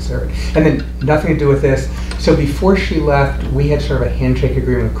you can't serve it. And then nothing to do with this. So before she left, we had sort of a handshake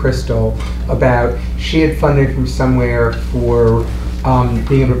agreement with Crystal about she had funding from somewhere for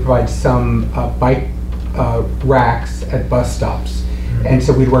being able to provide some bike racks at bus stops. And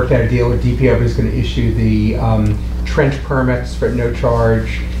so we'd worked out a deal with DPO who's going to issue the trench permits for no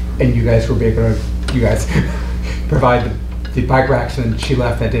charge, and you guys will be able to, provide the bike racks, and she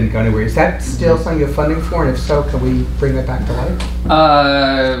left, that didn't go anywhere. Is that still something you have funding for, and if so, can we bring that back to life?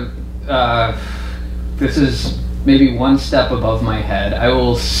 This is maybe one step above my head. I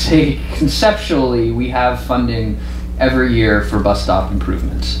will say conceptually we have funding every year for bus stop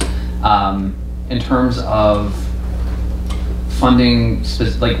improvements. In terms of funding,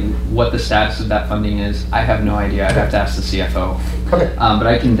 like what the status of that funding is, I have no idea. I'd have to ask the CFO. Okay. But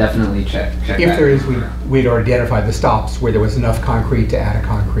I can definitely check If that. there is, we'd already identified the stops where there was enough concrete to add a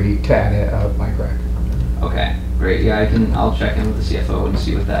bike rack. Okay, great. Yeah, I'll check in with the CFO and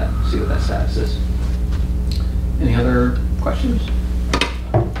see what that status is. Any other questions?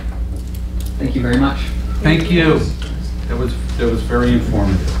 Thank you very much. Thank you. That was very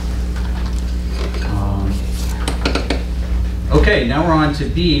informative. Okay, now we're on to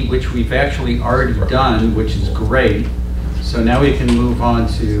B, which we've actually already done, which is great. So now we can move on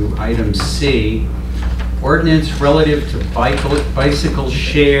to item C, ordinance relative to bicycle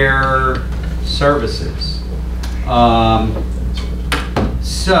share services.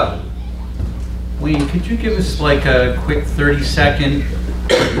 So, Wayne, could you give us like a quick 30-second,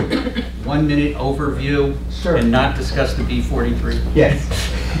 1-minute overview? Sure. And not discuss the B43? Yes.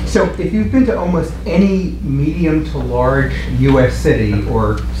 So if you've been to almost any medium to large U.S. city,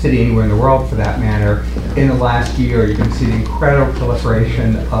 or city anywhere in the world for that matter, in the last year, you can see the incredible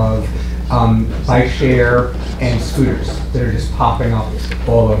proliferation of bike share and scooters that are just popping up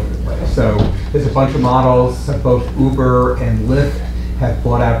all over the place. So there's a bunch of models of both Uber and Lyft have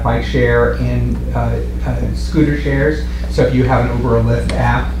bought out bike share and scooter shares. So if you have an Uber or Lyft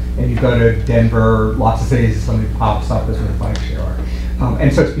app and you go to Denver, lots of cities, something pops up as a bike share.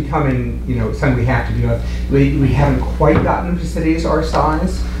 And so it's becoming, something we have to do. We haven't quite gotten to cities our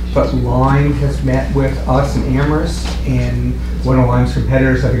size, but Lime has met with us in Amherst, and one of Lime's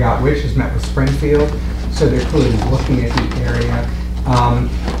competitors, I forgot which, has met with Springfield. So they're clearly looking at the area.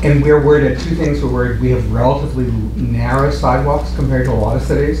 And we're worried at two things. We're worried we have relatively narrow sidewalks compared to a lot of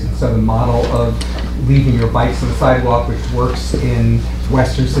cities. And so the model of leaving your bikes on the sidewalk, which works in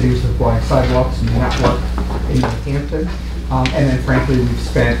western cities with wide sidewalks, may not work in Northampton. And then frankly, we've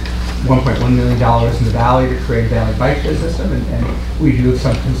spent $1.1 million in the Valley to create a Valley bike share system, and we do have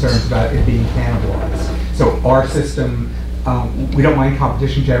some concerns about it being cannibalized. So our system, we don't mind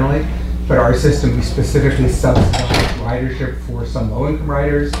competition generally, but our system, we specifically subsidize ridership for some low-income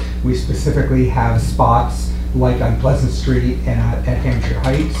riders. We specifically have spots like on Pleasant Street and at Hampshire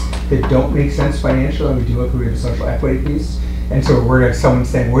Heights that don't make sense financially, and we do it because we have a social equity piece. And so we're worried about someone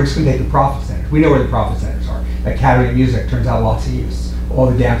saying, we're just going to take the profit centers. We know where the profit centers are. Academy of Music turns out lots of use. All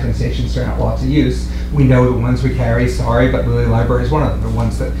the downtown stations turn out lots of use. We know the ones we carry, sorry, but Lilly Library is one of them. The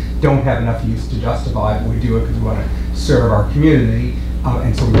ones that don't have enough use to justify it, but we do it because we want to serve our community,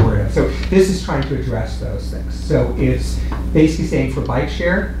 and so we worry about it. So this is trying to address those things. So it's basically saying for bike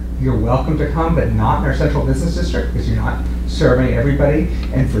share, you're welcome to come, but not in our central business district because you're not serving everybody.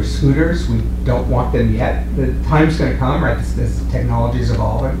 And for scooters, we don't want them yet. The time's going to come, right? This technology is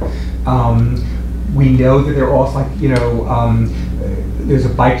evolving. We know that they're also like, there's a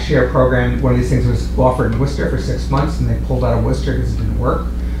bike share program. One of these things was offered in Worcester for 6 months, and they pulled out of Worcester because it didn't work.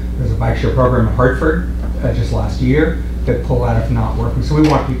 There's a bike share program in Hartford just last year that pulled out of not working. So we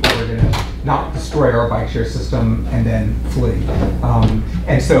want people who are going to not destroy our bike share system and then flee.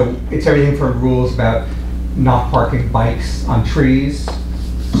 And so it's everything from rules about not parking bikes on trees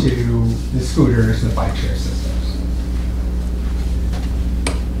to the scooters and the bike share systems.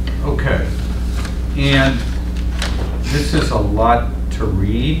 Okay. And this is a lot to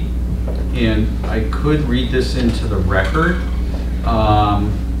read, and I could read this into the record. I'm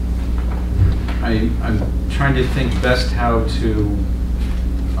trying to think best how to,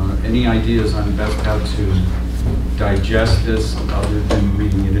 any ideas on best how to digest this other than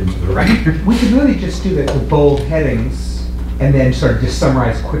reading it into the record? We could really just do the bold headings and then sort of just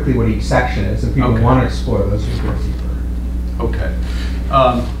summarize quickly what each section is. If people want to explore those, we can go deeper. Okay.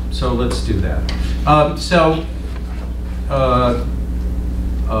 So let's do that.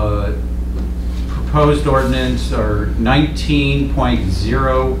 Proposed ordinance or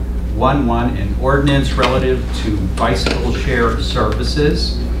 19.011, an ordinance relative to bicycle share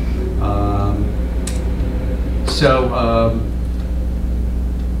services.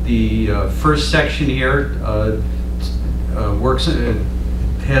 The first section here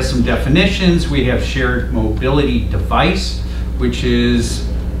has some definitions. We have shared mobility device, which is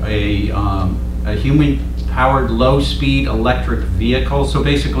a human-powered low-speed electric vehicle. So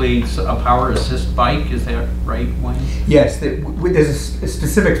basically, it's a power assist bike. Is that right, Wayne? Yes. There's a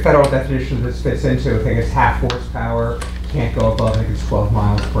specific federal definition that fits into. I think it's half horsepower. Can't go above, I think it's 12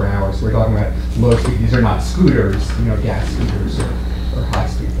 miles per hour. So we're talking about low speed. These are not scooters, gas scooters or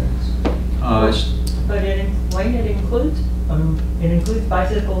high-speed things. But it includes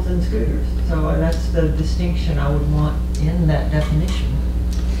bicycles and scooters. So that's the distinction I would want in that definition.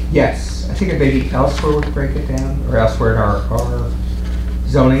 Yes, I think it maybe elsewhere would break it down, or elsewhere in our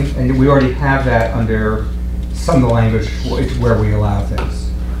zoning, and we already have that under some of the language where we allow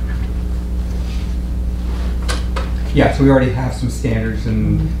things. Yeah, so we already have some standards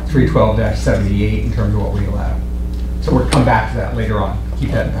in 312-78 in terms of what we allow. So we'll come back to that later on.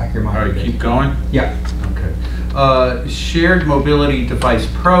 Keep that in the back of your mind. All right, keep going? Yeah. Okay. Shared mobility device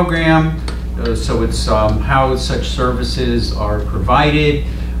program. So it's how such services are provided.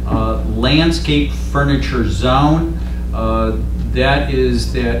 Landscape furniture zone. That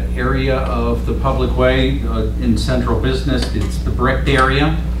is that area of the public way in central business. It's the bricked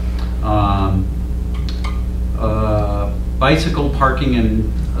area. Bicycle parking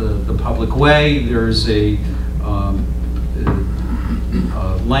in the public way. There's a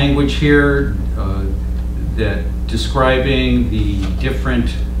language here that describing the different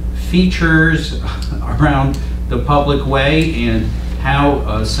features around the public way and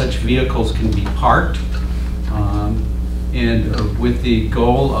how such vehicles can be parked, and with the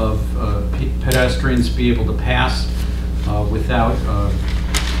goal of pedestrians be able to pass without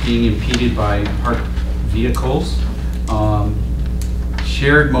being impeded by parked vehicles.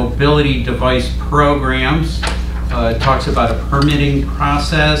 Shared mobility device programs talks about a permitting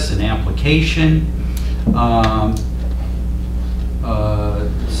process and application.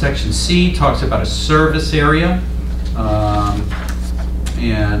 Section C talks about a service area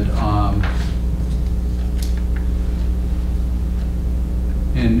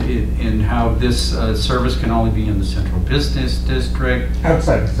and how this service can only be in the central business district.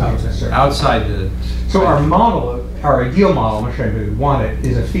 Outside the central district. Outside the. So our model, our ideal model, I'm not sure if we want it,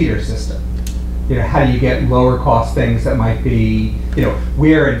 is a feeder system. You know, how do you get lower cost things that might be, you know,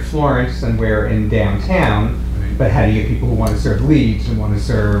 we're in Florence and we're in downtown, but how do you get people who want to serve Leeds and want to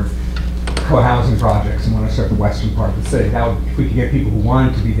serve co-housing projects and want to serve the western part of the city? That would, if we could get people who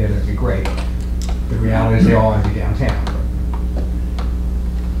wanted to be there, that'd be great. The reality is they all want to be downtown.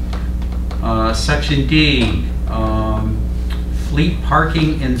 Section D, fleet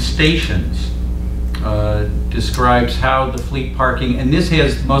parking in stations. Describes how the fleet parking, and this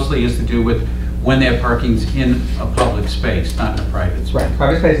mostly has to do with when that parking's in a public space, not in a private space. Right,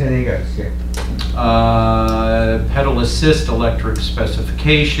 private space, anything goes, yeah. Pedal assist electric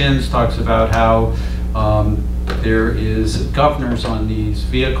specifications, talks about how there is governors on these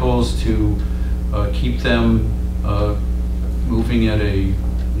vehicles to keep them moving at a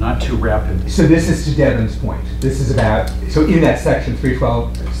not too rapid. So this is to Devin's point. This is about, so in that section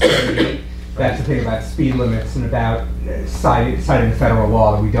 312, that's the thing about speed limits and about citing the federal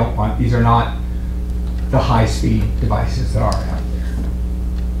law that we don't want. These are not the high-speed devices that are out there.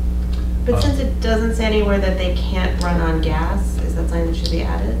 But since it doesn't say anywhere that they can't run on gas, is that something that should be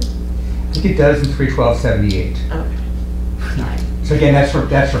added? I think it does in 312-78. Okay. So again, that's for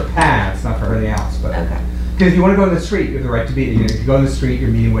paths, not for anything else. But okay. Because if you want to go in the street, you have the right to be. You know, if you go in the street, you're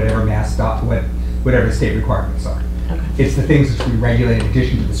meeting whatever mass stop, whatever the state requirements are. Okay. It's the things that we regulate in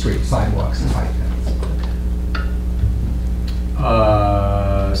addition to the street, sidewalks and bike paths.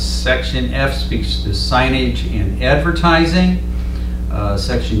 Section F speaks to signage and advertising.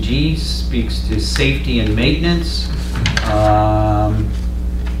 Section G speaks to safety and maintenance,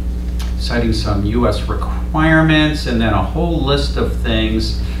 citing some U.S. requirements, and then a whole list of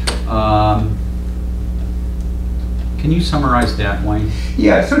things. Can you summarize that, Wayne?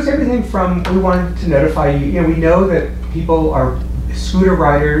 Yeah, so it's everything from, we wanted to notify you, you know, we know that scooter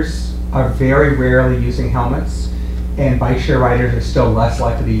riders are very rarely using helmets, and bike share riders are still less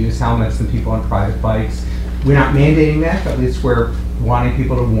likely to use helmets than people on private bikes. We're not mandating that, but at least we're wanting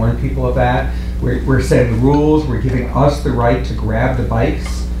people to warn people of that. We're setting the rules, we're giving us the right to grab the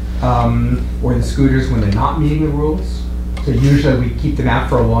bikes or the scooters when they're not meeting the rules. So usually we keep them out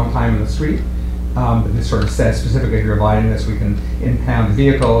for a long time in the street. But this sort of says specifically if you're providing this, we can impound the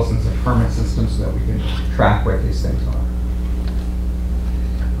vehicles and it's a permit system so that we can track where these things are.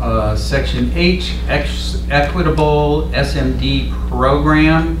 Section H, equitable SMD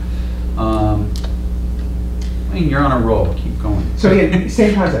program. I mean, you're on a roll, keep going. So again,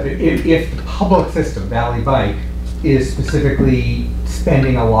 same concept. If the public system, Valley Bike, is specifically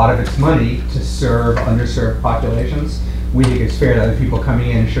spending a lot of its money to serve underserved populations, we think it's fair that other people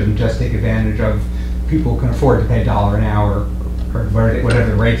coming in shouldn't just take advantage of people who can afford to pay $1 an hour or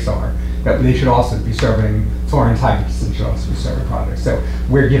whatever the rates are. That they should also be serving Florence Heights and should also be serving projects. So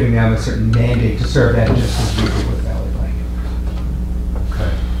we're giving them a certain mandate to serve that just as we do with Valley Bike.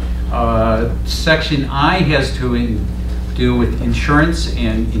 Okay. Section I has to do with insurance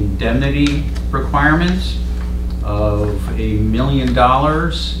and indemnity requirements of $1 million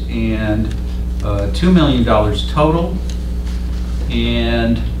and $2 million total.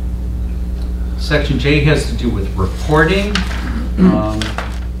 And Section J has to do with reporting,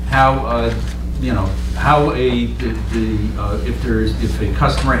 how you know, how if a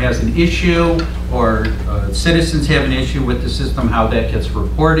customer has an issue or citizens have an issue with the system, how that gets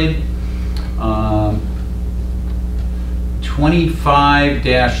reported.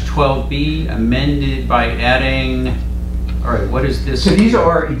 25-12B amended by adding, all right, what is this? So these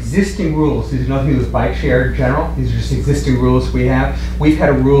are existing rules. These are nothing to do with bike share in general. These are just existing rules we have. We've had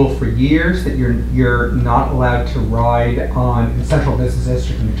a rule for years that you're not allowed to ride in the central business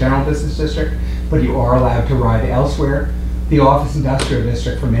district and the general business district, but you are allowed to ride elsewhere. The office industrial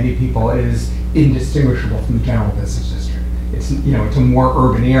district for many people is indistinguishable from the general business district. It's, you know, it's a more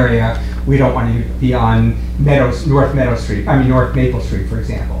urban area. We don't want you to be on North Maple Street, for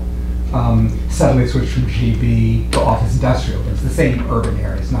example. Suddenly switch from GB to office industrial, but it's the same urban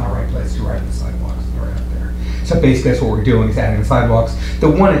area. It's not a right place to ride the sidewalks that are out there. So basically that's what we're doing, is adding the sidewalks. The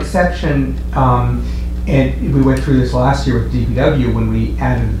one exception, and we went through this last year with DPW when we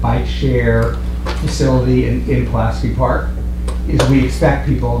added the bike share facility in Pulaski Park, is we expect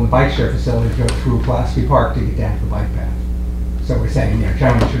people in the bike share facility to go through Pulaski Park to get down to the bike path. So we're saying, you know,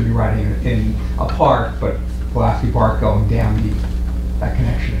 generally shouldn't be riding in a park, but Pulaski Park going down that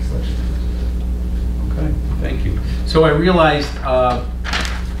connection is legitimate. Okay, thank you. So I realized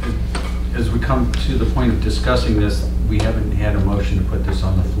as we come to the point of discussing this, we haven't had a motion to put this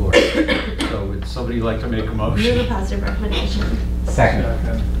on the floor. So would somebody like to make a motion? Move a positive recommendation. Second.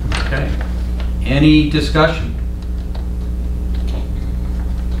 Okay. Any discussion?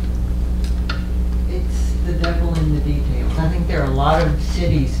 It's the devil in the details. I think there are a lot of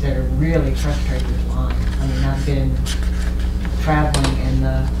cities that are really frustrated with Lime. I mean, I've been traveling and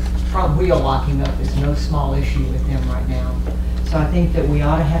the front wheel locking up is no small issue with them right now. So I think that we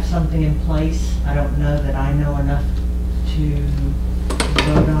ought to have something in place. I don't know that I know enough to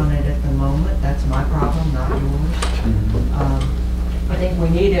vote on it at the moment. That's my problem, not yours. I think we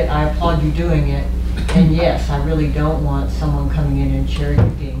need it. I applaud you doing it. And yes, I really don't want someone coming in and cherry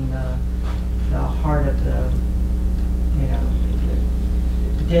picking the heart of the, you know,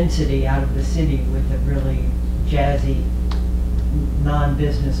 the density out of the city with a really jazzy,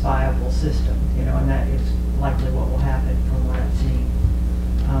 non-business viable system, you know, and that is likely what will happen from what I've seen.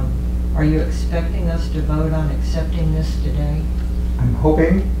 Are you expecting us to vote on accepting this today? I'm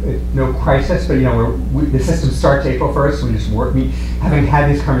hoping, no crisis, but you know, the system starts April 1st. We just having had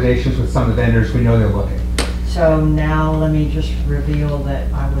these conversations with some of the vendors, we know they're looking. So now let me just reveal that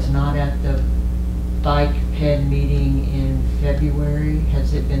I was not at the bike head meeting in February.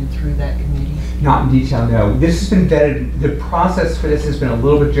 Has it been through that committee? Not in detail, no. This has been vetted. The process for this has been a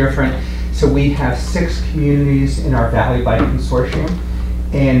little bit different. So we have 6 communities in our Valley Bike Consortium,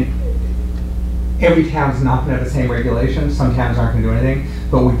 and every town's not going to have the same regulations. Some towns aren't going to do anything,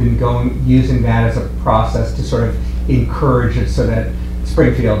 but we've been using that as a process to sort of encourage it so that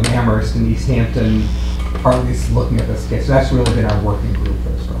Springfield, Amherst, and East Hampton are at least looking at this case. So that's really been our working group for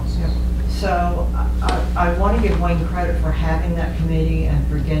this process. Yep. So I want to give Wayne credit for having that committee and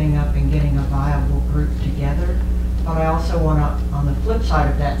for getting up and getting a viable group together. But I also want to, on the flip side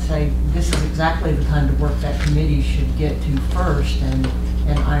of that, say this is exactly the kind of work that committee should get to first and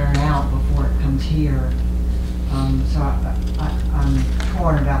iron out before it comes here. So I'm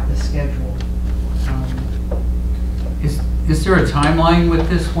torn about the schedule. Is there a timeline with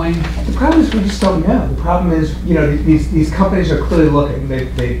this, Wayne? The problem is we just don't know. The problem is, you know, these companies are clearly looking.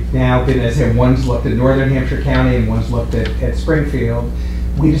 They've now been, as I said, one's looked at Northern Hampshire County and one's looked at Springfield.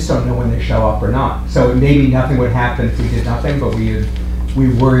 We just don't know when they show up or not. So maybe nothing would happen if we did nothing, but we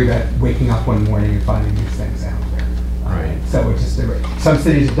worry about waking up one morning and finding these things out there. Right. So it's just some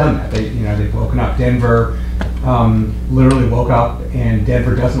cities have done that. They've woken up. Denver literally woke up, and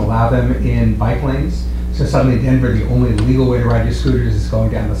Denver doesn't allow them in bike lanes. So suddenly Denver, the only legal way to ride your scooters is going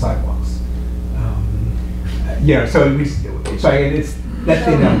down the sidewalks. So that's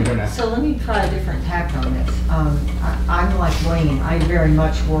the unknown, we don't know. So let me try a different tack on this. I'm like Wayne, I very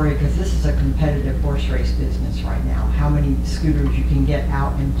much worry because this is a competitive horse race business right now. How many scooters you can get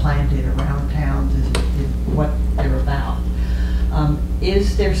out and planted around towns is what they're about.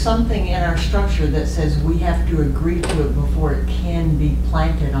 Is there something in our structure that says we have to agree to it before it can be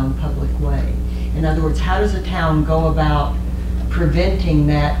planted on public way? In other words, how does a town go about preventing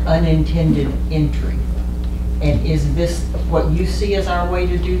that unintended entry? And is this what you see as our way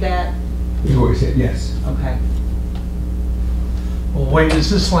to do that? We've always said yes. Okay. Well, wait, is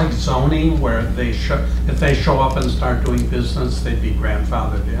this like zoning where if they show up and start doing business, they'd be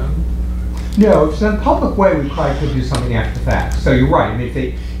grandfathered in? No, if it's in a public way, we probably could do something after the fact. So you're right. I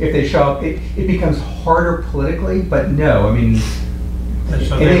mean, if they show up, it becomes harder politically, but no, I mean,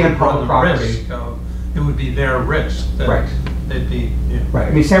 So anything on public property. Risk, it would be their risk. Right. They'd be, yeah. Right,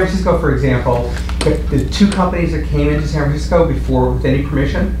 I mean, San Francisco, for example, the two companies that came into San Francisco before with any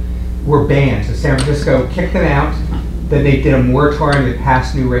permission were banned. So San Francisco kicked them out, then they did a moratorium, they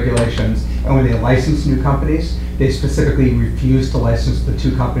passed new regulations, and when they licensed new companies, they specifically refused to license the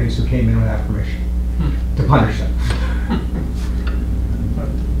two companies who came in without permission, to punish them.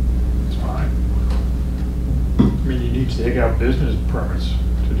 It's fine. I mean, you need to take out business permits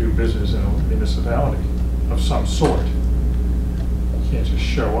to do business in a municipality of some sort. You can't just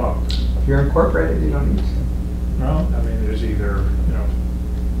show up. If you're incorporated, you don't need to. Well, I mean, there's either,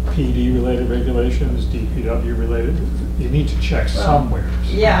 PD-related regulations, DPW-related. You need to check somewhere.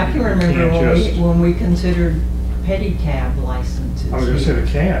 Yeah, I can remember just- when we considered pedicab licenses. I was going to say the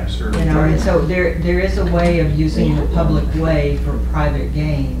cabs. Or And so there is a way of using the public way for private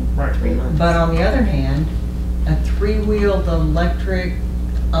gain. Right. But on the other hand, a three-wheeled electric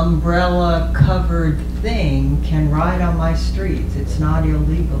umbrella-covered thing can ride on my streets. It's not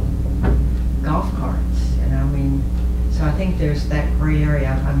illegal. Golf carts, I mean, so I think there's that gray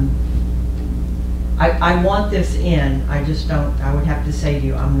area. I want this in. I just don't. I would have to say to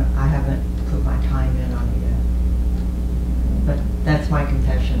you, I haven't put my time in on it yet. But that's my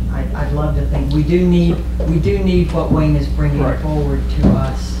confession. I'd love to think we do need what Wayne is bringing forward to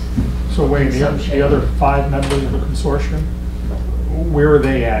us. So Wayne, the other 5 members of the consortium, where are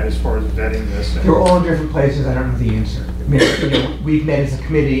they at as far as vetting this? They're all in different places. I don't know the answer. I mean, we've met as a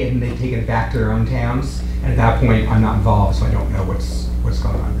committee and they've taken it back to their own towns. And at that point, I'm not involved, so I don't know what's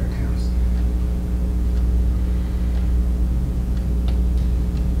going on in their towns.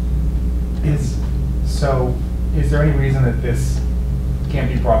 Is there any reason that this can't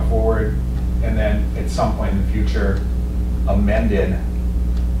be brought forward and then at some point in the future amended?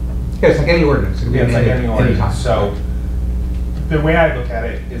 Yeah, it's like any ordinance. It can be It's like amended any ordinance. anytime. So the way I look at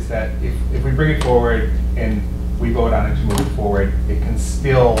it is that if we bring it forward and we vote on it to move it forward, it can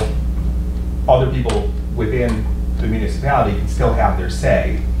still, other people within the municipality can still have their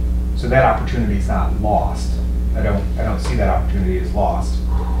say. So that opportunity is not lost. I don't see that opportunity as lost.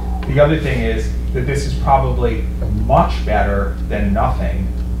 The other thing is that this is probably much better than nothing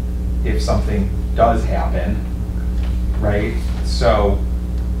if something does happen, right? So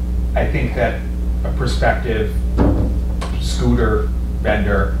I think that a prospective scooter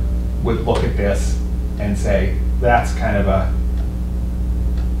vendor would look at this and say, that's kind of a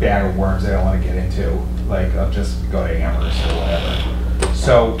bag of worms I don't want to get into. Like, I'll just go to Amherst or whatever.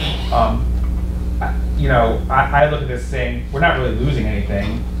 So, I look at this saying, we're not really losing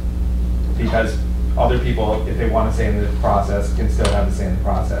anything because other people, if they want to say in the process, can still have the say in the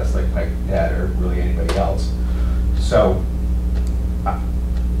process, like Mike Dad or really anybody else. So,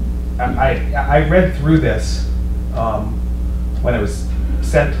 I read through this when it was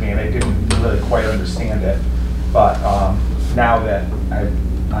sent to me, and I didn't really quite understand it. But now that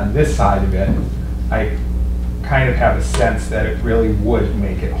I'm on this side of it, I kind of have a sense that it really would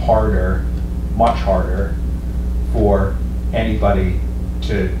make it harder, much harder, for anybody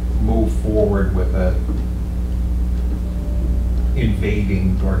to move forward with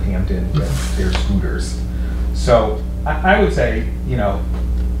invading Northampton with their scooters. So I would say,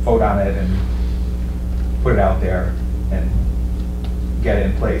 vote on it and put it out there and get it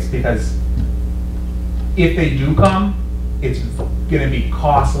in place, because if they do come, it's going to be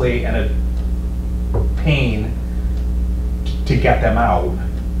costly and a pain to get them out.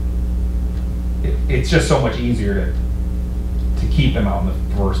 It's just so much easier to keep them out in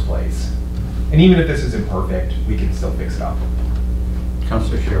the first place. And even if this is imperfect, we can still fix it up.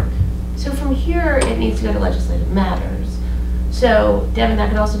 Councilor Scheer. So from here, it needs to go to legislative matters. So Devin, that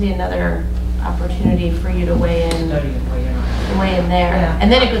could also be another opportunity for you to weigh in there. Yeah.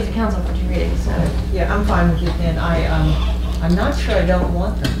 And then it goes to council for 2 readings, so. Yeah, I'm fine with it then. I'm not sure I don't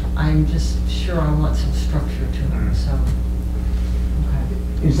want them. I'm just sure I want some structure to them, so.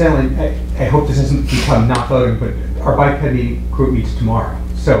 Incidentally, I hope this doesn't become not voting, but our bike committee group meets tomorrow.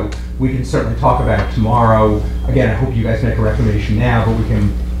 So we can certainly talk about it tomorrow. Again, I hope you guys make a recommendation now, but we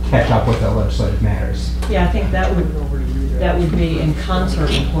can catch up with the legislative matters. Yeah, I think that would be in concert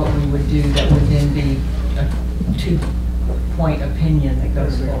with what we would do. That would then be a 2-point opinion that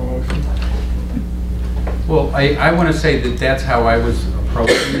goes forward. Well, I want to say that that's how I was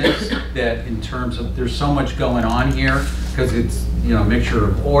approaching this, that in terms of, there's so much going on here, because it's, a mixture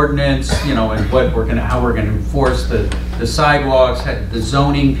of ordinance, and how we're gonna enforce the sidewalks, the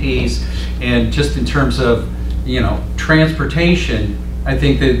zoning piece, and just in terms of, transportation, I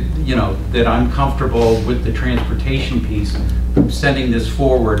think that, that I'm comfortable with the transportation piece, sending this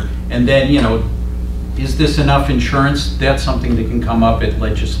forward, and then, is this enough insurance? That's something that can come up at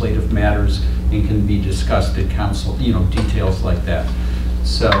legislative matters and can be discussed at council, details like that.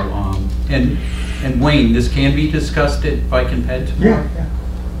 So, and Wayne, this can be discussed at Bike and Ped tomorrow? Yeah.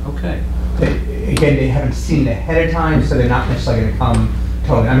 Okay. Again, they haven't seen it ahead of time, so they're not necessarily going to come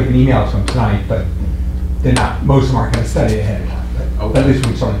totally. I can email it to them tonight, but they're not, most of them aren't going to study it ahead of time. But at least we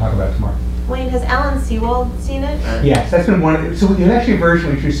can certainly talk about it tomorrow. Wayne, has Alan Seawald seen it? Or? Yes, that's been one of the, so there's actually a version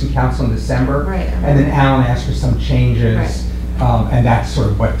we introduced in council in December. Right. And then Alan asked for some changes, right. And that's sort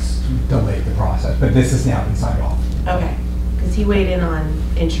of what's delayed the process. But this has now been signed off. Okay, because he weighed in on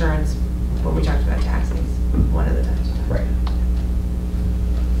insurance when we talked about taxis one of the times. Right.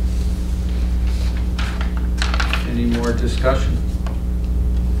 Any more discussion?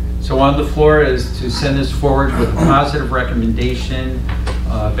 So on the floor is to send this forward with a positive recommendation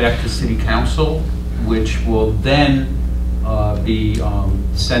back to City Council, which will then be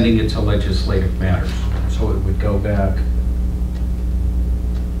sending it to legislative matters. So it would go back,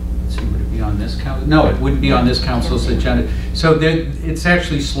 let's see, would it be on this council? No, it wouldn't be on this council's agenda. So it's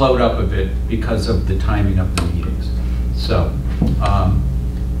actually slowed up a bit because of the timing of the meetings. So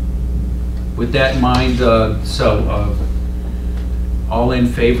with that in mind, all in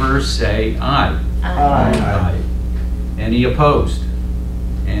favor say aye. Aye. Aye. Any opposed?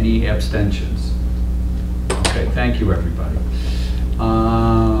 Any abstentions? Okay, thank you, everybody.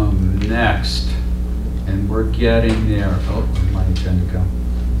 Next, and we're getting there. Oh, where'd my agenda go?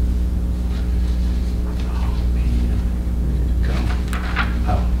 Oh, man, where'd it go?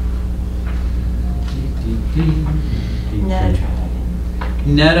 Oh.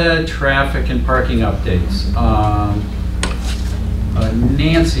 NETA traffic and parking updates.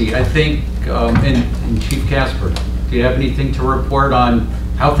 Nancy, I think, and Chief Casper, do you have anything to report on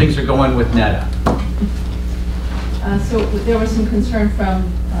how things are going with NETA? So there was some concern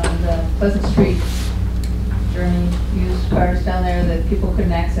from the Pleasant Street journey used cars down there that people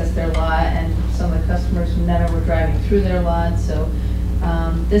couldn't access their lot, and some of the customers from NETA were driving through their lot. So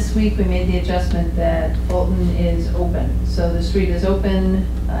this week we made the adjustment that Fulton is open. So the street is open.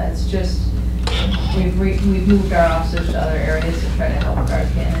 It's just we've moved our officers to other areas to try to help cars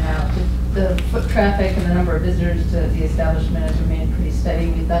get in and out. The foot traffic and the number of visitors to the establishment has remained pretty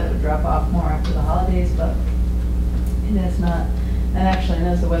steady. We thought it would drop off more after the holidays, but it is not. And actually,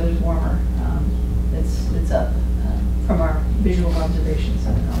 as the weather's warmer, it's up from our visual observations.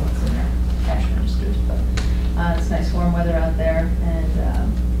 I don't know what's in our cash registers, but it's nice warm weather out there, and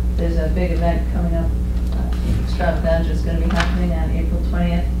there's a big event coming up. Extravaganza is going to be happening on April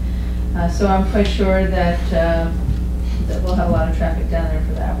 20th. So I'm quite sure that we'll have a lot of traffic down there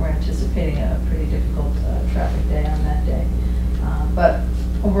for that. We're anticipating a pretty difficult traffic day on that day. But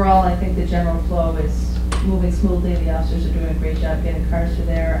overall, I think the general flow is moving smoothly. The officers are doing a great job getting cars through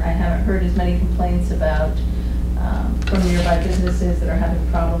there. I haven't heard as many complaints about from nearby businesses that are having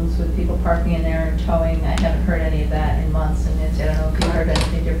problems with people parking in there and towing. I haven't heard any of that in months, and Nancy, I don't know if you've heard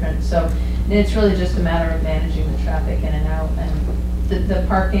anything different. So it's really just a matter of managing the traffic in and out. And the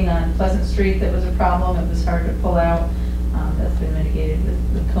parking on Pleasant Street that was a problem, it was hard to pull out. That's been mitigated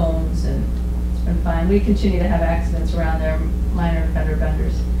with cones, and it's been fine. We continue to have accidents around there, minor fender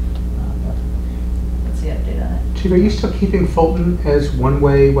benders. But that's the update on it. Chief, are you still keeping Fulton as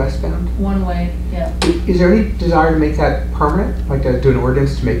one-way westbound? One way, yeah. Is there any desire to make that permanent, like to do an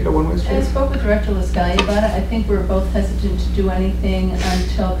ordinance to make it a one-way street? I spoke with Director Lascalia about it. I think we're both hesitant to do anything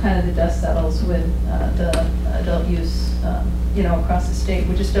until kind of the dust settles with the adult use, across the state.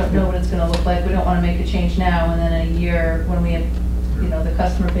 We just don't know what it's going to look like. We don't want to make a change now, and then in a year when we have, the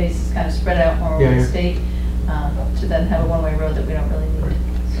customer base is kind of spread out more over the state, to then have a one-way road that we don't really need.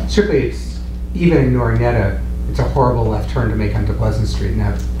 So. Certainly, it's even ignoring NETA, it's a horrible left turn to make onto Pleasant Street, and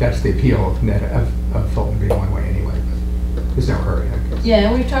that's the appeal of NETA, of Fulton being one way anyway. But there's no hurry, I guess. Yeah,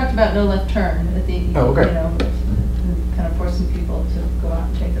 and we've talked about no left turn at the, kind of forcing people to go out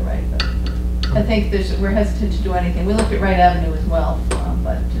and take the right. But I think we're hesitant to do anything. We looked at Wright Avenue as well,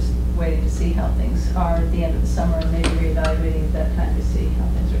 but just waiting to see how things are at the end of the summer, and maybe reevaluating at that time to see how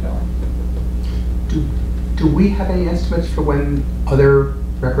things are going. Do we have any estimates for when other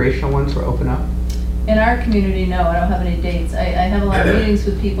recreational ones will open up? In our community, no, I don't have any dates. I have a lot of meetings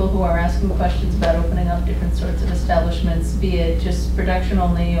with people who are asking questions about opening up different sorts of establishments, be it just production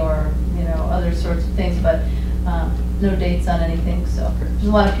only or, other sorts of things, but no dates on anything. So there's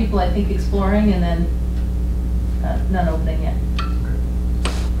a lot of people, I think, exploring, and then none opening yet.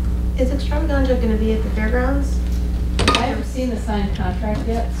 Is Extravaganza going to be at the fairgrounds? I haven't seen the signed contract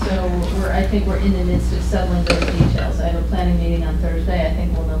yet, so I think we're in the midst of settling those details. I have a planning meeting on Thursday. I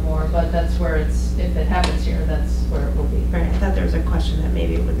think we'll know more but that's where it's, if it happens here, that's where it will be. Right, I thought there was a question that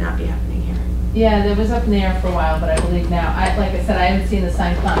maybe it would not be happening here. Yeah, it was up in the air for a while, but I believe now, like I said, I haven't seen the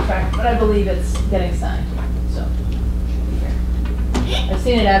signed contract, but I believe it's getting signed, so. should be here. I've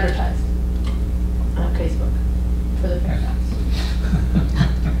seen it advertised on Facebook for the fairgrounds.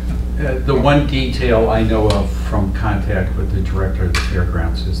 The one detail I know of from contact with the director of the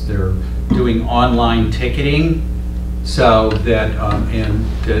fairgrounds is they're doing online ticketing so that, and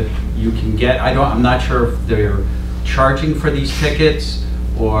that you can get, I'm not sure if they're charging for these tickets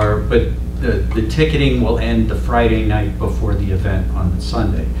or, but the ticketing will end the Friday night before the event on the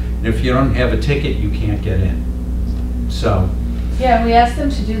Sunday. And if you don't have a ticket, you can't get in. So. Yeah, we asked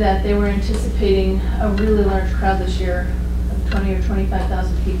them to do that. They were anticipating a really large crowd this year, of 20 or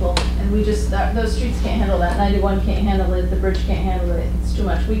 25,000 people. And we just, those streets can't handle that. 91 can't handle it, the bridge can't handle it. It's too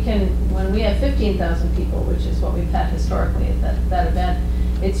much. We can, when we have 15,000 people, which is what we've had historically at that event,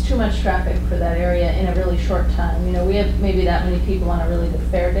 it's too much traffic for that area in a really short time. You know, we have maybe that many people on a really good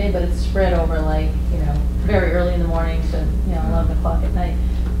fair day, but it's spread over like, you know, very early in the morning to, you know, 11 o'clock at night.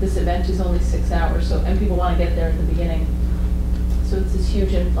 This event is only 6 hours, so, and people want to get there at the beginning. So it's this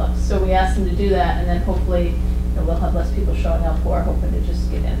huge influx. So we asked them to do that, and then hopefully, you know, we'll have less people showing up who are hoping to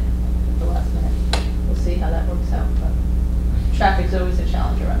just get in at the last minute. We'll see how that works out, but traffic's always a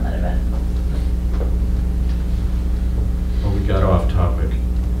challenge around that event. Well, we got off topic.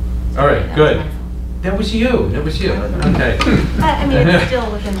 All right, good. That was you. That was you. Okay. I mean, it's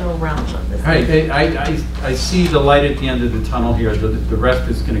still within the realm of this. All right. I see the light at the end of the tunnel here. The rest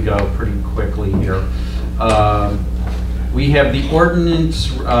is going to go pretty quickly here. We have the ordinance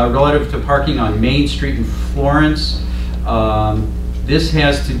relative to parking on Main Street in Florence. This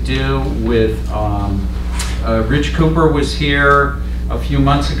has to do with Rich Cooper was here a few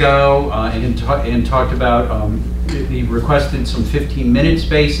months ago and talked about he requested some 15-minute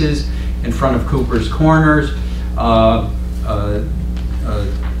spaces in front of Cooper's Corners.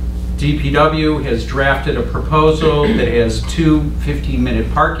 DPW has drafted a proposal that has 2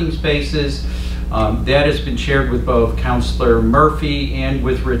 15-minute parking spaces. That has been shared with both Councilor Murphy and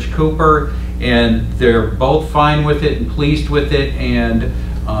with Rich Cooper, and they're both fine with it and pleased with it. And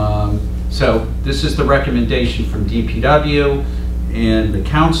so this is the recommendation from DPW and the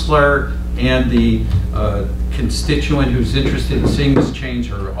councilor and the constituent who's interested in seeing this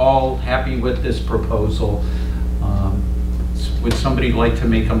change are all happy with this proposal. Would somebody like to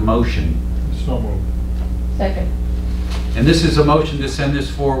make a motion? So moved. Second. And this is a motion to send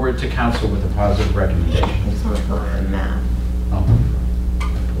this forward to council with a positive recommendation. I just want to pull up the map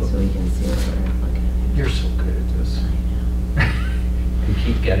so we can see what we're looking at. You're so good at this. I know. You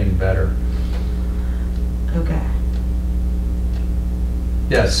keep getting better. Okay.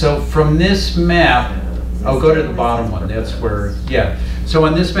 Yeah, so from this map, I'll go to the bottom one. That's where, yeah. So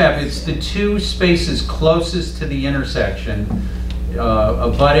on this map, it's the 2 spaces closest to the intersection,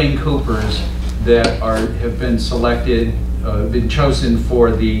 abutting Cooper's, that have been selected, been chosen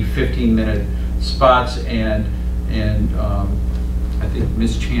for the 15-minute spots, and I think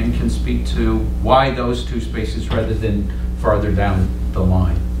Ms. Chan can speak to why those 2 spaces rather than farther down the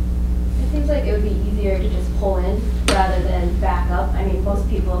line. It seems like it would be easier to just pull in rather than back up. I mean, most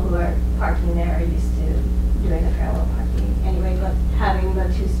people who are parking there are used to doing the parallel parking anyway, but having the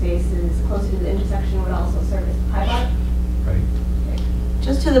 2 spaces closer to the intersection would also serve as a pie Right.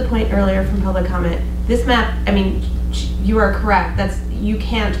 Just to the point earlier from public comment, this map, I mean, you are correct. You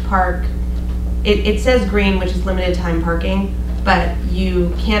can't park, it says green, which is limited time parking, but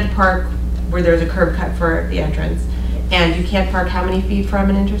you can't park where there's a curb cut for the entrance. And you can't park how many feet from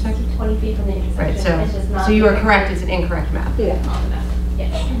an intersection? 20 feet from the intersection. Right, It's just not so you are correct, it's an incorrect map. Yeah. On the map.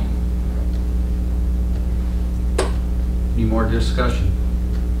 Yes. Any more discussion?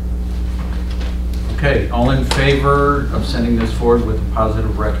 Okay, all in favor of sending this forward with a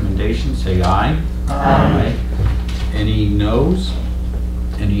positive recommendation, say aye. Aye. Any noes?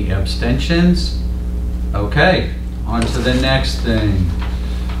 Any abstentions? Okay, on to the next thing.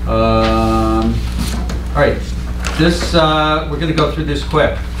 All right, this, we're going to go through this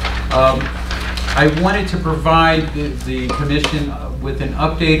quick. I wanted to provide the commission with an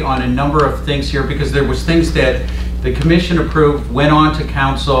update on a number of things here because there was things that the commission approved, went on to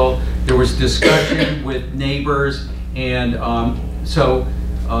council, there was discussion with neighbors, and so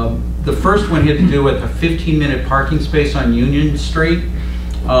the first one had to do with a 15-minute parking space on Union Street.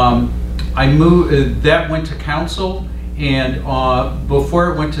 I moved, that went to council, and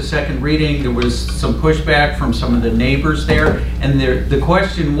before it went to second reading, there was some pushback from some of the neighbors there, and the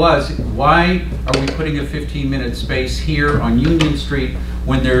question was, why are we putting a 15-minute space here on Union Street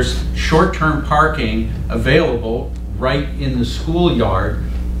when there's short-term parking available right in the schoolyard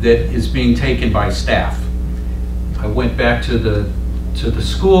that is being taken by staff. I went back to the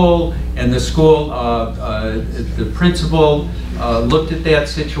school, and the school, the principal looked at that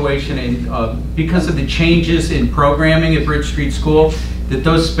situation, and because of the changes in programming at Bridge Street School, that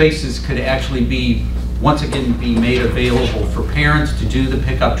those spaces could actually be, once again, be made available for parents to do the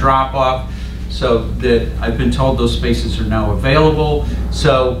pickup drop-off, so that I've been told those spaces are now available.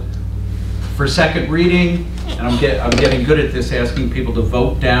 So for second reading, and I'm getting good at this, asking people to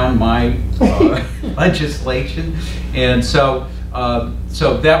vote down my legislation, and so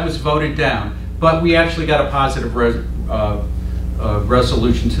that was voted down. But we actually got a positive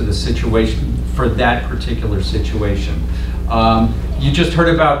resolution to the situation for that particular situation. You just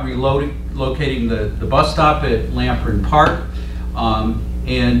heard about relocating the bus stop at Lamprey Park,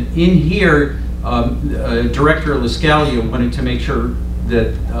 and in here, Director Lascalia wanted to make sure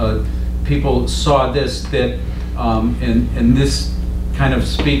that people saw this, that and this kind of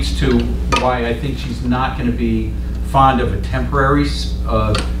speaks to why I think she's not going to be fond of a temporary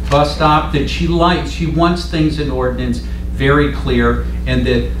bus stop, that she wants things in ordinance very clear, and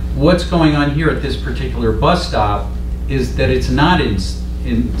that what's going on here at this particular bus stop is that it's not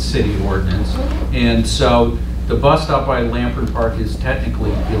in city ordinance, and so the bus stop by Lamprey Park is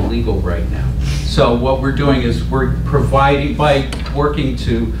technically illegal right now. So what we're doing is we're providing, by working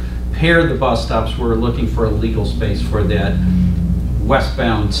to pair the bus stops, we're looking for a legal space for that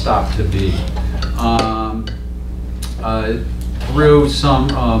westbound stop to be. Through some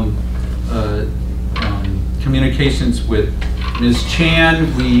communications with Ms.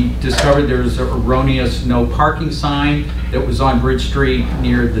 Chan, we discovered there was an erroneous no parking sign that was on Bridge Street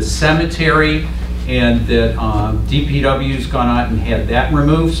near the cemetery, and that DPW's gone out and had that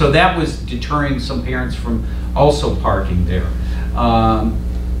removed. So that was deterring some parents from also parking there.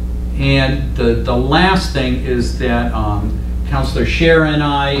 And the last thing is that Councilor Scherer and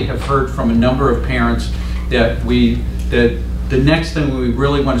I have heard from a number of parents that the next thing we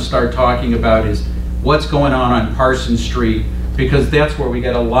really want to start talking about is what's going on Parsons Street, because that's where we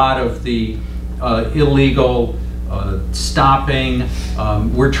get a lot of the illegal stopping.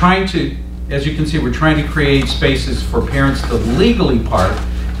 We're trying to, as you can see, we're trying to create spaces for parents to legally park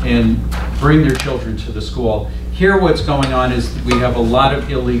and bring their children to the school. Here what's going on is we have a lot of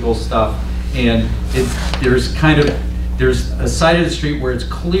illegal stuff, and there's a side of the street where it's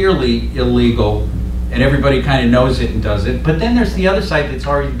clearly illegal and everybody kind of knows it and does it, but then there's the other side that's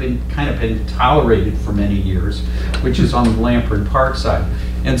already been tolerated for many years, which is on the Lamprey Park side.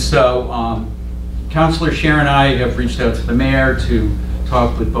 And so Councilor Scherer and I have reached out to the mayor to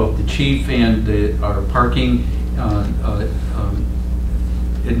talk with both the chief and our parking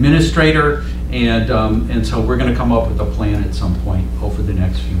administrator, and so we're going to come up with a plan at some point over the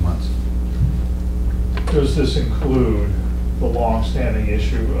next few months. Does this include the long-standing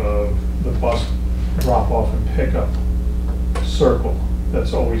issue of the bus drop-off and pickup circle?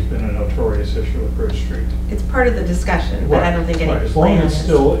 That's always been a notorious issue at Bridge Street. It's part of the discussion, but I don't think any as long as it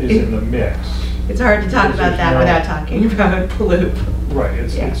still is in the mix. It's hard to talk about that without talking about the loop. Right,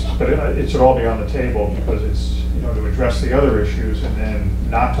 but it should all be on the table, because it's, to address the other issues and then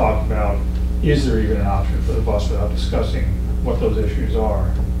not talk about, is there even an option for the bus, without discussing what those issues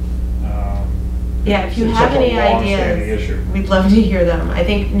are. Yeah, if you have any ideas, we'd love to hear them. I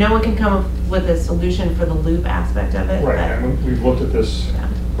think no one can come up with a solution for the loop aspect of it. Right, and we've looked at this,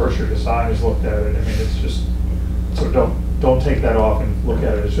 Berkshire Design has looked at it. I mean, it's just, so don't take that off and look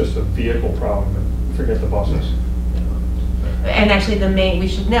at it as just a vehicle problem and forget the buses. And actually we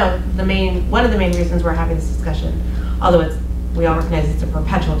should note, one of the main reasons we're having this discussion, although we all recognize it's a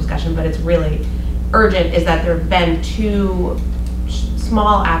perpetual discussion, but it's really urgent, is that there have been 2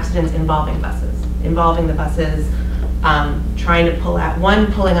 small accidents involving the buses, trying to pull out,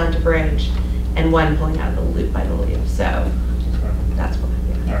 one pulling onto Bridge and one pulling out of the loop by the loop. So that's what.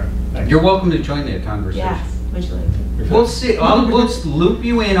 All right. You're welcome to join that conversation. Yes, would you like to? We'll see. We'll loop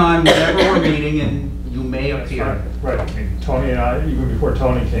you in on whenever we're meeting, and you may appear. Right. I mean, Tony and I, even before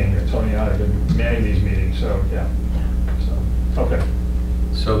Tony came here, Tony and I have been manning these meetings. So yeah. So okay.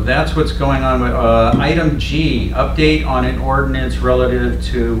 So that's what's going on with item G, update on an ordinance relative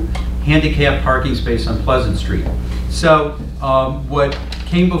to handicap parking space on Pleasant Street. So what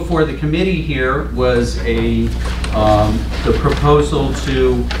came before the committee here was the proposal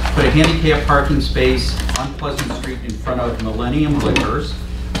to put a handicap parking space on Pleasant Street in front of Millennium Liquors.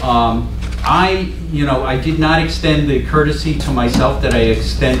 I did not extend the courtesy to myself that I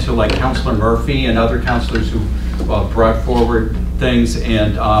extend to like Councilor Murphy and other councilors who brought forward things,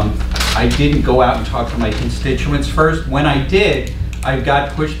 and I didn't go out and talk to my constituents first. When I did, I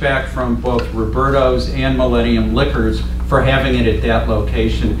got pushback from both Roberto's and Millennium Liquors for having it at that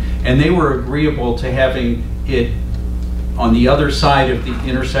location. And they were agreeable to having it on the other side of the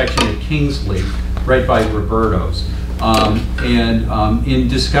intersection at Kingsley, right by Roberto's. In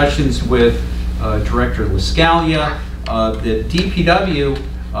discussions with Director Lascalia, the DPW,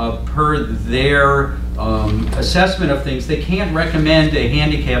 per their assessment of things, they can't recommend a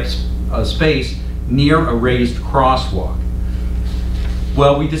handicap space near a raised crosswalk.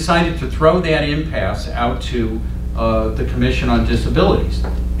 Well, we decided to throw that impasse out to the Commission on Disabilities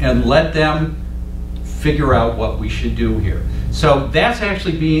and let them figure out what we should do here. So that's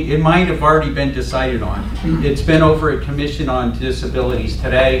actually it might have already been decided on. It's been over at Commission on Disabilities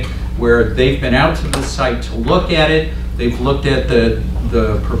today, where they've been out to the site to look at it. They've looked at the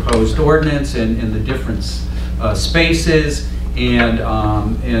proposed ordinance and the different spaces, and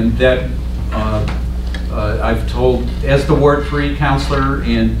that I've told, as the Ward 3 counselor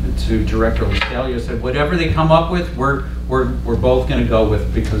and to Director Lascalia, said whatever they come up with, we're both going to go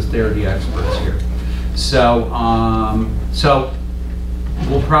with, because they're the experts here. So so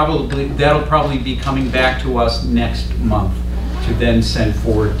that'll probably be coming back to us next month to then send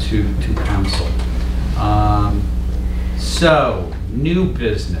forward to council. So new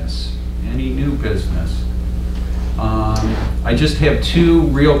business. Any new business? I just have two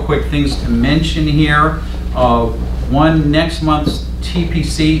real quick things to mention here. One, next month's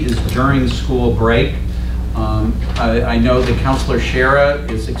TPC is during school break. I know that Councilor Shara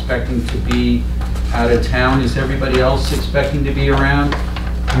is expecting to be out of town. Is everybody else expecting to be around?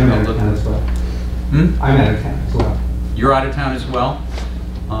 I'm out of town as well. I'm out of town as well. You're out of town as well?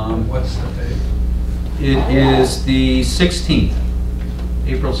 What's the date? It is the 16th,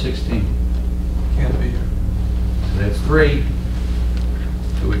 April 16th. Can't be here. So that's 3.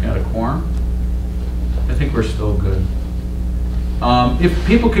 So we got a quorum? I think we're still good. If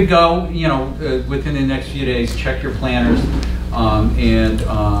people could go, you know, within the next few days, check your planners and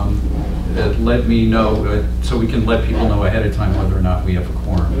let me know, so we can let people know ahead of time whether or not we have a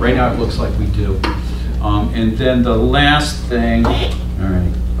quorum. Right now it looks like we do. And then the last thing, all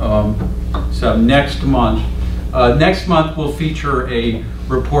right, so next month we'll feature a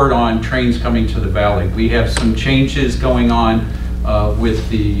report on trains coming to the valley. We have some changes going on with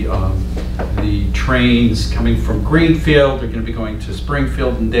the trains coming from Greenfield. They're going to be going to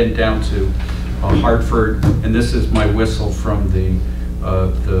Springfield and then down to Hartford. And this is my whistle from the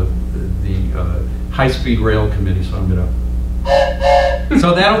High-Speed Rail Committee. So I'm going to.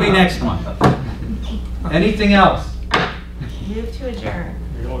 So that'll be next month. Anything else? Move to adjourn.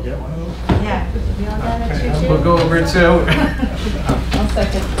 We all get one of those? Yeah. We all got it, We'll go over to. 1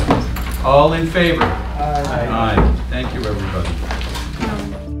 second. All in favor? Aye. Aye. Thank you, everybody.